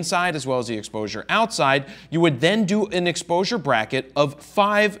exposure inside as well as the exposure outside, you would then do an exposure bracket of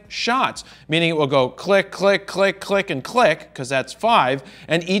 5 shots, meaning it will go click, click, click, click, and click, because that's 5,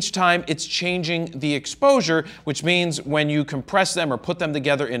 and each time it's changing the exposure, which means when you compress them or put them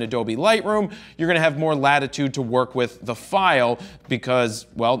together in Adobe Lightroom, you're going to have more latitude to work with the file, because,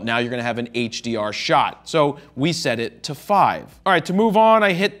 well, now you're going to have an HDR shot. So we set it to 5. All right, to move on,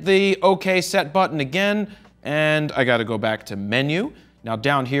 I hit the OK set button again, and I got to go back to menu. Now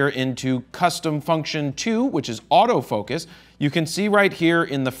down here into custom function 2, which is autofocus, you can see right here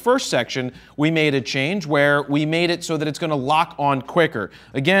in the first section, we made a change where we made it so that it's going to lock on quicker.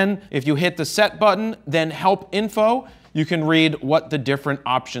 Again, if you hit the set button, then help info, you can read what the different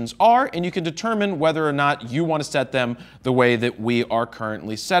options are, and you can determine whether or not you want to set them the way that we are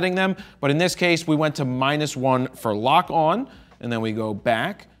currently setting them. But in this case, we went to -1 for lock on, and then we go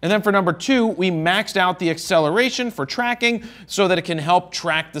back. And then for number 2, we maxed out the acceleration for tracking so that it can help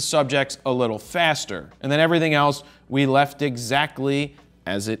track the subjects a little faster. And then everything else we left exactly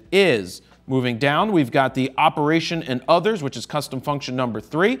as it is. Moving down, we've got the operation and others, which is custom function number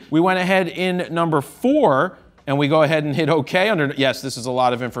 3. We went ahead in number 4, and we go ahead and hit OK under, yes, this is a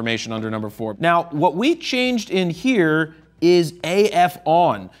lot of information under number 4. Now, what we changed in here is AF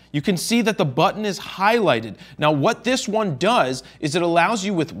on. You can see that the button is highlighted. Now, what this one does is it allows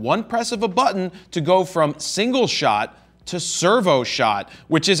you with one press of a button to go from single shot to servo shot,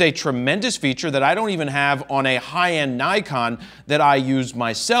 which is a tremendous feature that I don't even have on a high-end Nikon that I use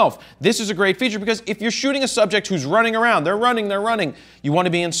myself. This is a great feature because if you're shooting a subject who's running around, they're running, you want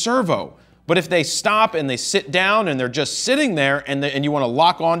to be in servo. But if they stop and they sit down and they're just sitting there and you want to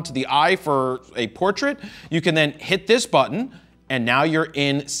lock on to the eye for a portrait, you can then hit this button and now you're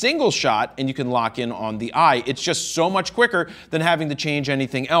in single shot and you can lock in on the eye. It's just so much quicker than having to change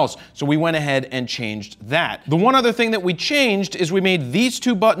anything else. So we went ahead and changed that. The one other thing that we changed is we made these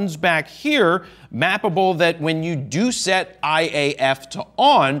 2 buttons back here mappable, that when you do set IAF to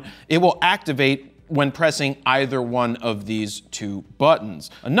on, it will activate when pressing either one of these 2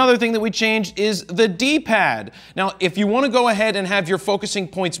 buttons. Another thing that we changed is the D-pad. Now, if you want to go ahead and have your focusing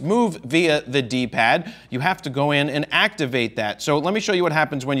points move via the D-pad, you have to go in and activate that. So let me show you what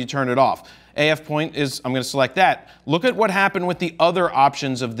happens when you turn it off. AF point is, I'm going to select that. Look at what happened with the other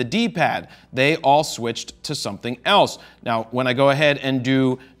options of the D-pad. They all switched to something else. Now, when I go ahead and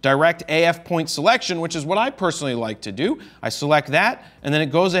do direct AF point selection, which is what I personally like to do, I select that, and then it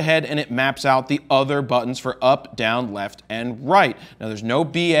goes ahead and it maps out the other buttons for up, down, left, and right. Now, there's no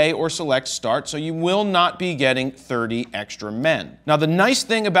BA or select start, so you will not be getting 30 extra men. Now, the nice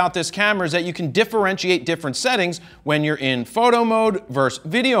thing about this camera is that you can differentiate different settings when you're in photo mode versus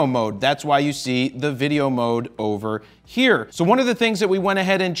video mode. That's why you see the video mode over here. So one of the things that we went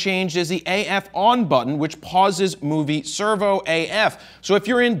ahead and changed is the AF on button, which pauses movie servo AF. So if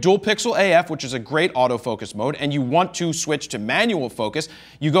you're in dual pixel AF, which is a great autofocus mode, and you want to switch to manual focus,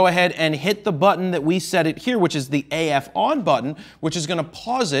 you go ahead and hit the button that we set it here, which is the AF on button, which is going to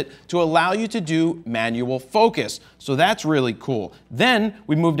pause it to allow you to do manual focus. So that's really cool. Then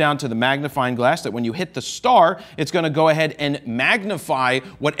we move down to the magnifying glass that when you hit the star, it's going to go ahead and magnify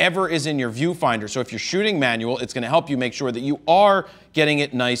whatever is in your your viewfinder. So if you're shooting manual, it's going to help you make sure that you are getting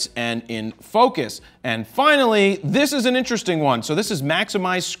it nice and in focus. And finally, this is an interesting one. So this is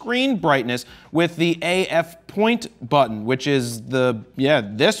maximize screen brightness with the AF point button, which is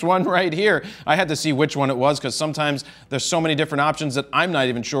this one right here. I had to see which one it was because sometimes there's so many different options that I'm not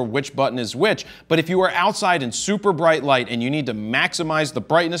even sure which button is which. But if you are outside in super bright light and you need to maximize the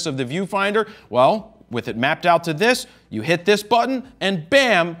brightness of the viewfinder, well, with it mapped out to this, you hit this button and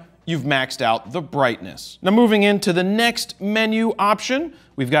bam, you've maxed out the brightness. Now moving into the next menu option,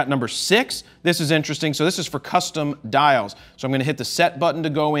 we've got number 6. This is interesting. So this is for custom dials. So I'm going to hit the set button to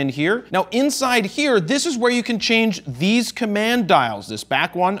go in here. Now inside here, this is where you can change these command dials, this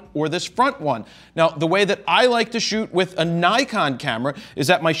back one or this front one. Now the way that I like to shoot with a Nikon camera is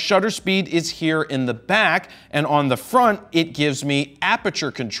that my shutter speed is here in the back, and on the front it gives me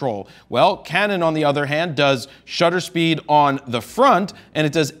aperture control. Well, Canon on the other hand does shutter speed on the front and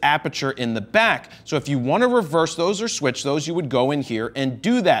it does aperture in the back. So if you want to reverse those or switch those, you would go in here and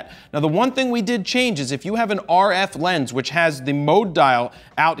do that. Now the one thing we did change is if you have an RF lens which has the mode dial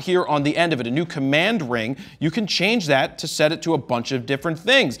out here on the end of it, a new command ring, you can change that to set it to a bunch of different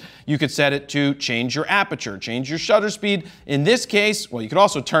things. You could set it to change your aperture, change your shutter speed. In this case, well, you could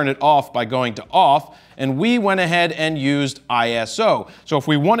also turn it off by going to off, and we went ahead and used ISO. So if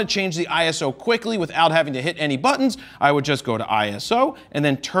we want to change the ISO quickly without having to hit any buttons, I would just go to ISO and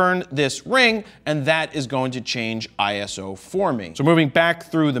then turn this ring, and that is going to change ISO for me. So moving back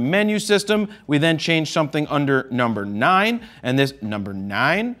through the menu system, we then changed something under number 9, and this number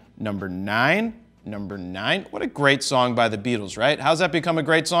 9. What a great song by the Beatles, right? How's that become a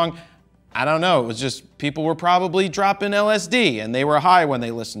great song? I don't know. It was just people were probably dropping LSD and they were high when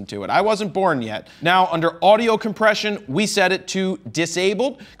they listened to it. I wasn't born yet. Now, under audio compression, we set it to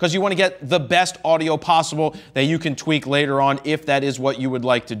disabled because you want to get the best audio possible that you can tweak later on if that is what you would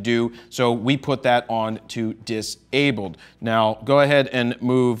like to do. So we put that on to disabled. Now, go ahead and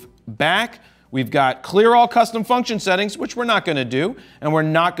move back. We've got clear all custom function settings, which we're not going to do, and we're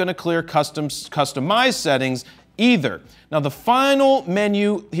not going to clear customize settings either. Now the final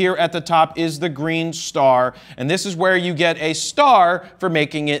menu here at the top is the green star, and this is where you get a star for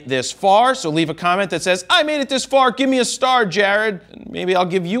making it this far. So leave a comment that says, I made it this far, give me a star, Jared. And maybe I'll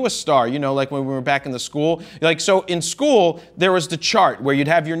give you a star, you know, like when we were back in the school. Like, so in school, there was the chart where you'd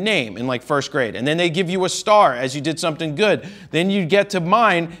have your name in like first grade, and then they give you a star as you did something good. Then you'd get to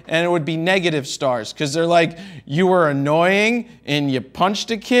mine, and it would be negative stars, because they're like, you were annoying, and you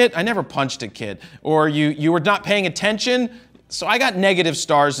punched a kid. I never punched a kid. Or you were not paying attention. So I got negative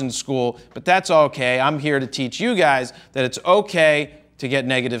stars in school, but that's okay. I'm here to teach you guys that it's okay to get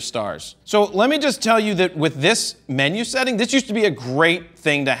negative stars. So let me just tell you that with this menu setting, this used to be a great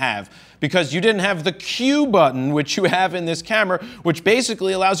thing to have because you didn't have the Q button, which you have in this camera, which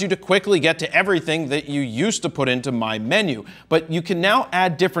basically allows you to quickly get to everything that you used to put into My Menu. But you can now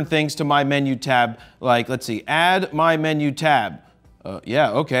add different things to My Menu tab, like, let's see, add My Menu tab. Yeah,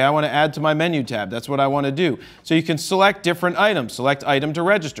 okay, I want to add to my menu tab. That's what I want to do. So you can select different items. Select item to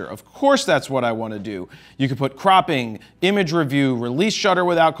register. Of course that's what I want to do. You can put cropping, image review, release shutter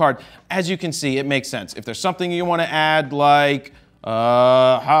without card. As you can see, it makes sense. If there's something you want to add like,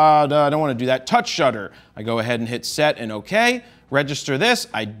 I don't want to do that, touch shutter. I go ahead and hit set and okay. Register this.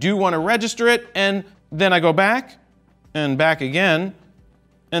 I do want to register it, and then I go back and back again,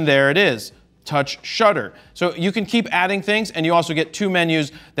 and there it is. Touch shutter. So you can keep adding things, and you also get 2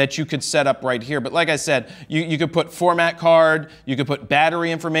 menus that you could set up right here. But like I said, you could put format card, you could put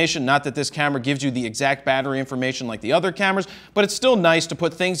battery information, not that this camera gives you the exact battery information like the other cameras, but it's still nice to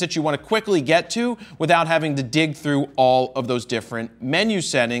put things that you want to quickly get to without having to dig through all of those different menu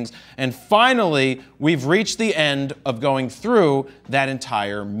settings. And finally, we've reached the end of going through that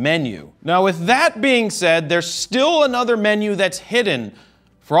entire menu. Now with that being said, there's still another menu that's hidden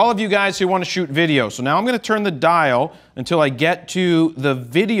for all of you guys who want to shoot video. So now I'm going to turn the dial until I get to the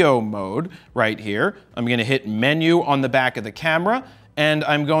video mode right here. I'm going to hit menu on the back of the camera, and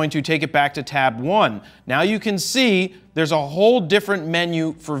I'm going to take it back to tab 1. Now you can see there's a whole different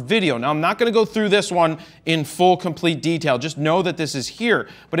menu for video. Now I'm not going to go through this one in full complete detail. Just know that this is here.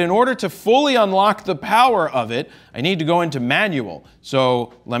 But in order to fully unlock the power of it, I need to go into manual.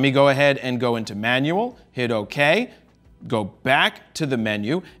 So let me go ahead and go into manual, hit OK. Go back to the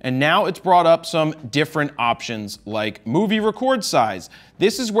menu, and now it's brought up some different options like movie record size.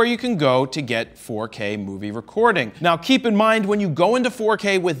 This is where you can go to get 4K movie recording. Now keep in mind, when you go into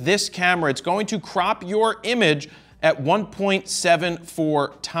 4K with this camera, it's going to crop your image at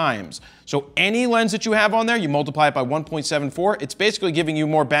 1.74 times. So any lens that you have on there, you multiply it by 1.74, it's basically giving you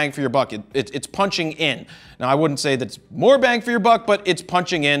more bang for your buck. It's punching in. Now, I wouldn't say that it's more bang for your buck, but it's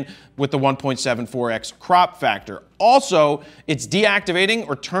punching in with the 1.74x crop factor. Also, it's deactivating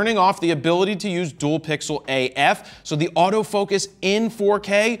or turning off the ability to use dual pixel AF, so the autofocus in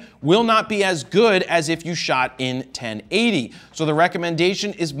 4K will not be as good as if you shot in 1080. So the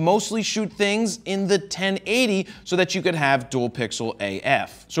recommendation is mostly shoot things in the 1080 so that you could have dual pixel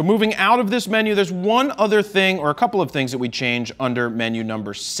AF. So moving out of this menu, there's one other thing, or a couple of things that we change under menu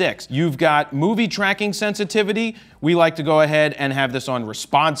number 6. You've got movie tracking sensitivity. We like to go ahead and have this on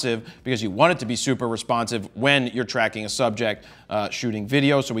responsive because you want it to be super responsive when you're tracking a subject shooting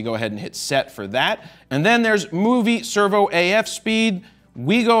video. So we go ahead and hit set for that. And then there's movie servo AF speed.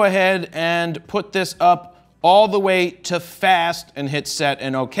 We go ahead and put this up all the way to fast and hit set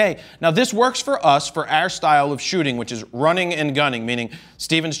and OK. Now this works for us for our style of shooting, which is running and gunning, meaning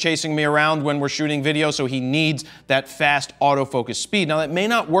Steven's chasing me around when we're shooting video, so he needs that fast autofocus speed. Now that may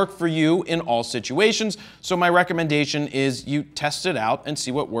not work for you in all situations, so my recommendation is you test it out and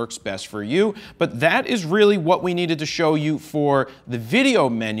see what works best for you. But that is really what we needed to show you for the video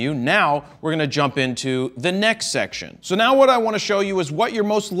menu. Now we're gonna jump into the next section. So now what I wanna show you is what you're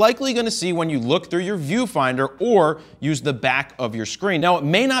most likely gonna see when you look through your viewfinder or use the back of your screen. Now, it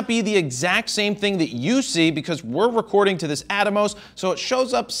may not be the exact same thing that you see because we're recording to this Atomos, so it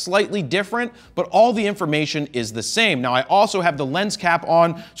shows up slightly different, but all the information is the same. Now, I also have the lens cap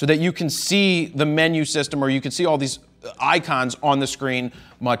on so that you can see the menu system, or you can see all these icons on the screen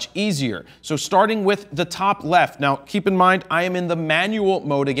much easier. So starting with the top left, now keep in mind I am in the manual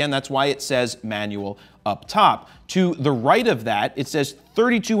mode again, that's why it says manual up top. To the right of that, it says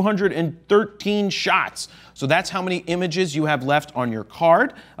 3,213 shots. So that's how many images you have left on your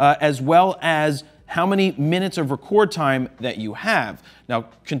card, as well as how many minutes of record time that you have. Now,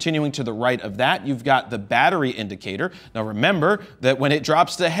 continuing to the right of that, you've got the battery indicator. Now remember that when it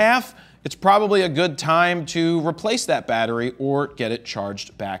drops to half, it's probably a good time to replace that battery or get it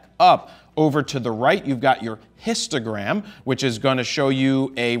charged back up. Over to the right, you've got your histogram, which is going to show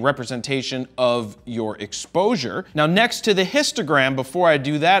you a representation of your exposure. Now, next to the histogram, before I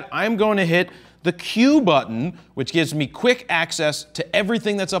do that, I'm going to hit the Q button, which gives me quick access to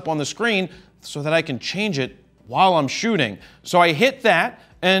everything that's up on the screen so that I can change it while I'm shooting. So I hit that,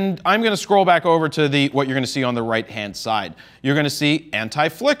 and I'm going to scroll back over to what you're going to see on the right-hand side. You're going to see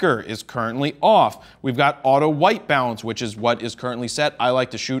anti-flicker is currently off. We've got auto white balance, which is what is currently set. I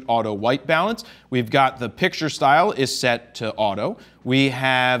like to shoot auto white balance. We've got the picture style is set to auto. We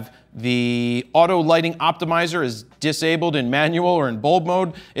have the auto lighting optimizer is disabled in manual or in bulb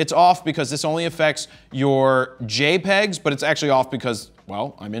mode. It's off because this only affects your JPEGs, but it's actually off because,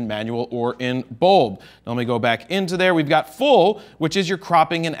 well, I'm in manual or in bulb. Now let me go back into there. We've got full, which is your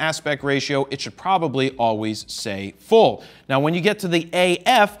cropping and aspect ratio. It should probably always say full. Now when you get to the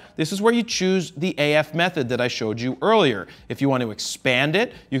AF, this is where you choose the AF method that I showed you earlier. If you want to expand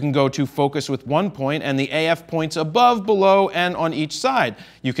it, you can go to focus with one point and the AF points above, below, and on each side.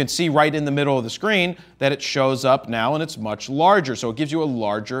 You can see right in the middle of the screen that it shows up now and it's much larger, so it gives you a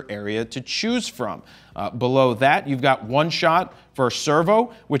larger area to choose from. Below that, you've got one shot for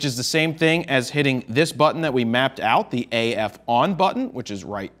servo, which is the same thing as hitting this button that we mapped out, the AF on button, which is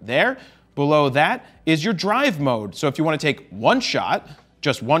right there. Below that is your drive mode. So if you want to take one shot,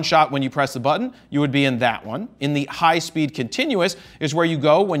 just one shot when you press the button, you would be in that one. In the high speed continuous is where you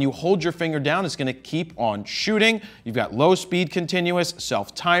go when you hold your finger down, it's going to keep on shooting. You've got low speed continuous,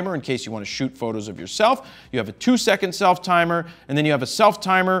 self timer in case you want to shoot photos of yourself. You have a 2-second self timer, and then you have a self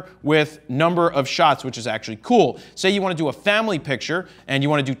timer with number of shots, which is actually cool. Say you want to do a family picture and you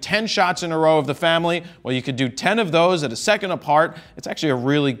want to do 10 shots in a row of the family. Well, you could do 10 of those at a second apart. It's actually a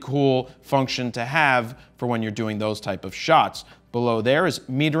really cool function to have for when you're doing those type of shots. Below there is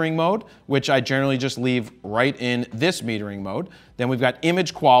metering mode, which I generally just leave right in this metering mode. Then we've got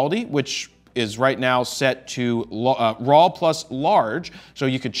image quality, which is right now set to RAW plus large, so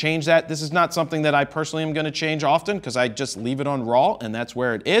you could change that. This is not something that I personally am going to change often because I just leave it on RAW and that's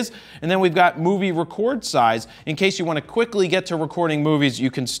where it is. And then we've got movie record size. In case you want to quickly get to recording movies,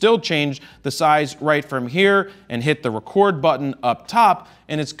 you can still change the size right from here and hit the record button up top,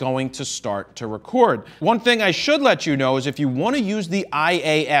 and it's going to start to record. One thing I should let you know is if you want to use the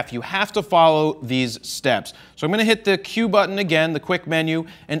IAF, you have to follow these steps. So I'm going to hit the Q button again, the quick menu,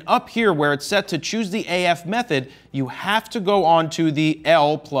 and up here where it's set to choose the AF method, you have to go on to the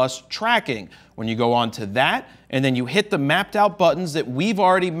L plus tracking. When you go on to that, and then you hit the mapped out buttons that we've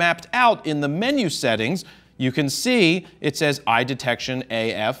already mapped out in the menu settings, you can see it says eye detection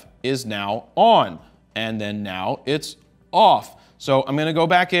AF is now on. and then now it's off. So I'm gonna go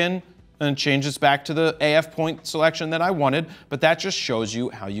back in and change this back to the AF point selection that I wanted, but that just shows you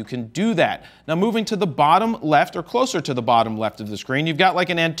how you can do that. Now moving to the bottom left, or closer to the bottom left of the screen, you've got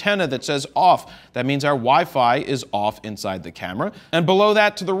like an antenna that says off. That means our Wi-Fi is off inside the camera. And below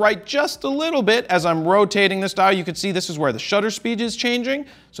that, to the right just a little bit, as I'm rotating this dial, you can see this is where the shutter speed is changing.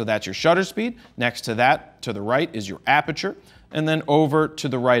 So that's your shutter speed. Next to that, to the right, is your aperture. And then over to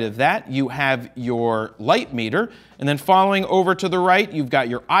the right of that, you have your light meter. And then following over to the right, you've got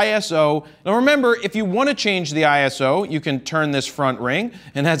your ISO. Now remember, if you want to change the ISO, you can turn this front ring.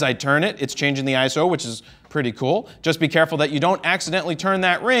 And as I turn it, it's changing the ISO, which is pretty cool. Just be careful that you don't accidentally turn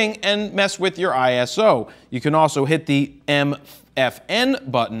that ring and mess with your ISO. You can also hit the MFN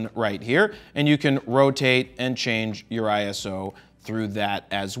button right here, and you can rotate and change your ISO through that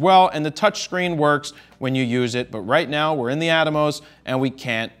as well. And the touch screen works when you use it, but right now we're in the Atomos and we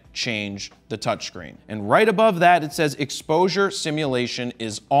can't change the touchscreen. And right above that, it says exposure simulation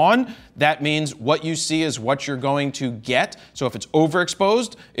is on. That means what you see is what you're going to get. So if it's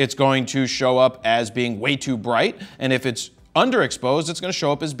overexposed, it's going to show up as being way too bright. And if it's underexposed, it's going to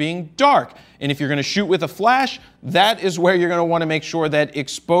show up as being dark. And if you're going to shoot with a flash, that is where you're going to want to make sure that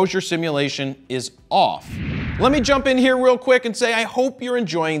exposure simulation is off. Let me jump in here real quick and say I hope you're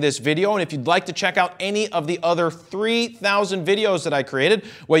enjoying this video, and if you'd like to check out any of the other 3,000 videos that I created,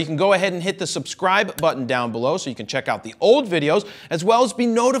 well, you can go ahead and hit the subscribe button down below so you can check out the old videos as well as be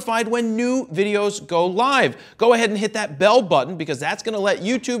notified when new videos go live. Go ahead and hit that bell button because that's going to let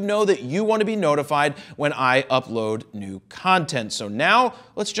YouTube know that you want to be notified when I upload new content. So now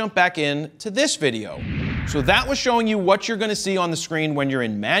let's jump back in to this video. So that was showing you what you're going to see on the screen when you're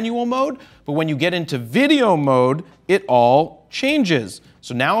in manual mode, but when you get into video mode, it all changes.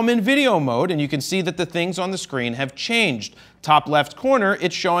 So now I'm in video mode and you can see that the things on the screen have changed. Top left corner,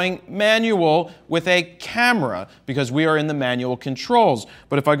 it's showing manual with a camera because we are in the manual controls.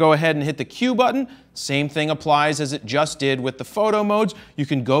 But if I go ahead and hit the Q button, same thing applies as it just did with the photo modes. You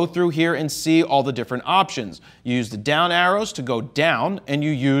can go through here and see all the different options. You use the down arrows to go down, and you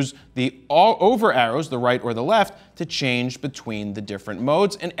use the over arrows, the right or the left, to change between the different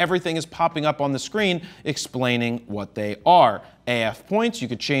modes, and everything is popping up on the screen explaining what they are. AF points, you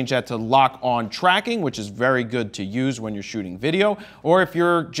could change that to lock on tracking, which is very good to use when you're shooting video, or if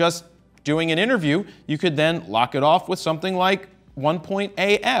you're just doing an interview, you could then lock it off with something like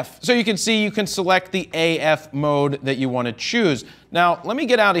 1.AF. So you can see you can select the AF mode that you want to choose. Now, let me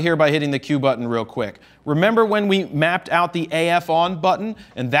get out of here by hitting the Q button real quick. Remember when we mapped out the AF on button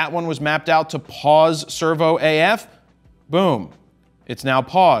and that one was mapped out to pause servo AF? Boom, it's now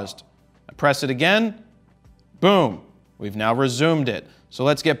paused. I press it again, boom, we've now resumed it. So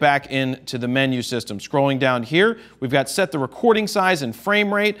let's get back into the menu system. Scrolling down here, we've got set the recording size and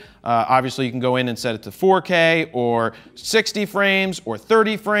frame rate. Obviously, you can go in and set it to 4K or 60 frames or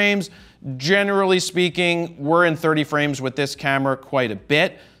 30 frames. Generally speaking, we're in 30 frames with this camera quite a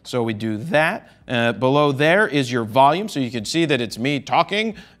bit, so we do that. Below there is your volume, so you can see that it's me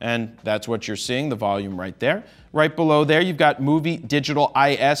talking, and that's what you're seeing, the volume right there. Right below there, you've got Movie Digital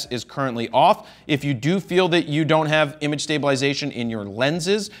IS is currently off. If you do feel that you don't have image stabilization in your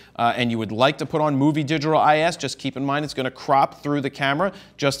lenses and you would like to put on Movie Digital IS, just keep in mind it's going to crop through the camera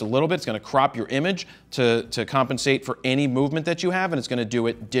just a little bit. It's going to crop your image to compensate for any movement that you have, and it's going to do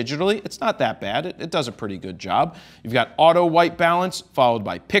it digitally. It's not that bad. It does a pretty good job. You've got Auto White Balance followed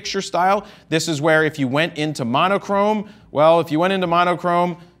by Picture Style. This is where if you went into monochrome, well, if you went into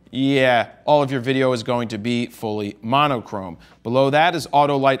monochrome, yeah, all of your video is going to be fully monochrome. Below that is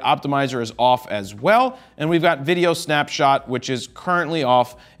Auto Light Optimizer is off as well. And we've got Video Snapshot, which is currently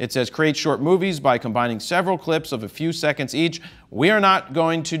off. It says create short movies by combining several clips of a few seconds each. We are not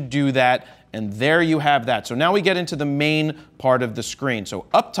going to do that. And there you have that. So now we get into the main part of the screen. So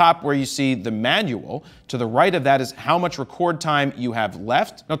up top where you see the manual, to the right of that is how much record time you have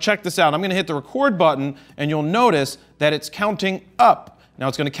left. Now check this out. I'm going to hit the record button and you'll notice that it's counting up. Now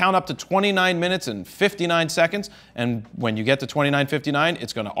it's going to count up to 29 minutes and 59 seconds, and when you get to 29:59,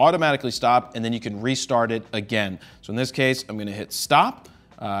 it's going to automatically stop, and then you can restart it again. So in this case, I'm going to hit stop,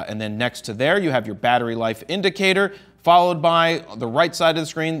 and then next to there, you have your battery life indicator, followed by the right side of the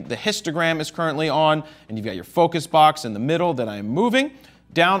screen, the histogram is currently on, and you've got your focus box in the middle that I am moving.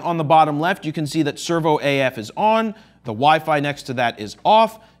 Down on the bottom left, you can see that servo AF is on, the Wi-Fi next to that is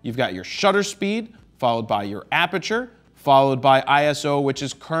off, you've got your shutter speed, followed by your aperture, followed by ISO, which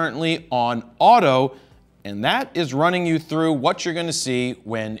is currently on auto, and that is running you through what you're going to see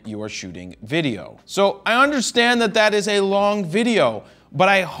when you are shooting video. So I understand that that is a long video, but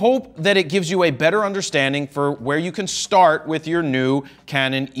I hope that it gives you a better understanding for where you can start with your new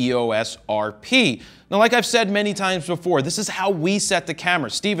Canon EOS RP. Now, like I've said many times before, this is how we set the camera,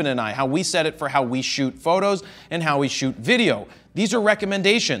 Steven and I, how we set it for how we shoot photos and how we shoot video. These are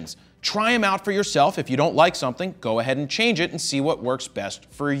recommendations. Try them out for yourself. If you don't like something, go ahead and change it and see what works best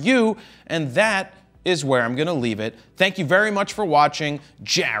for you. And that is where I'm going to leave it. Thank you very much for watching.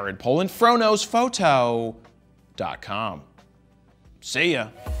 Jared Polin, FroKnowsPhoto.com. See ya.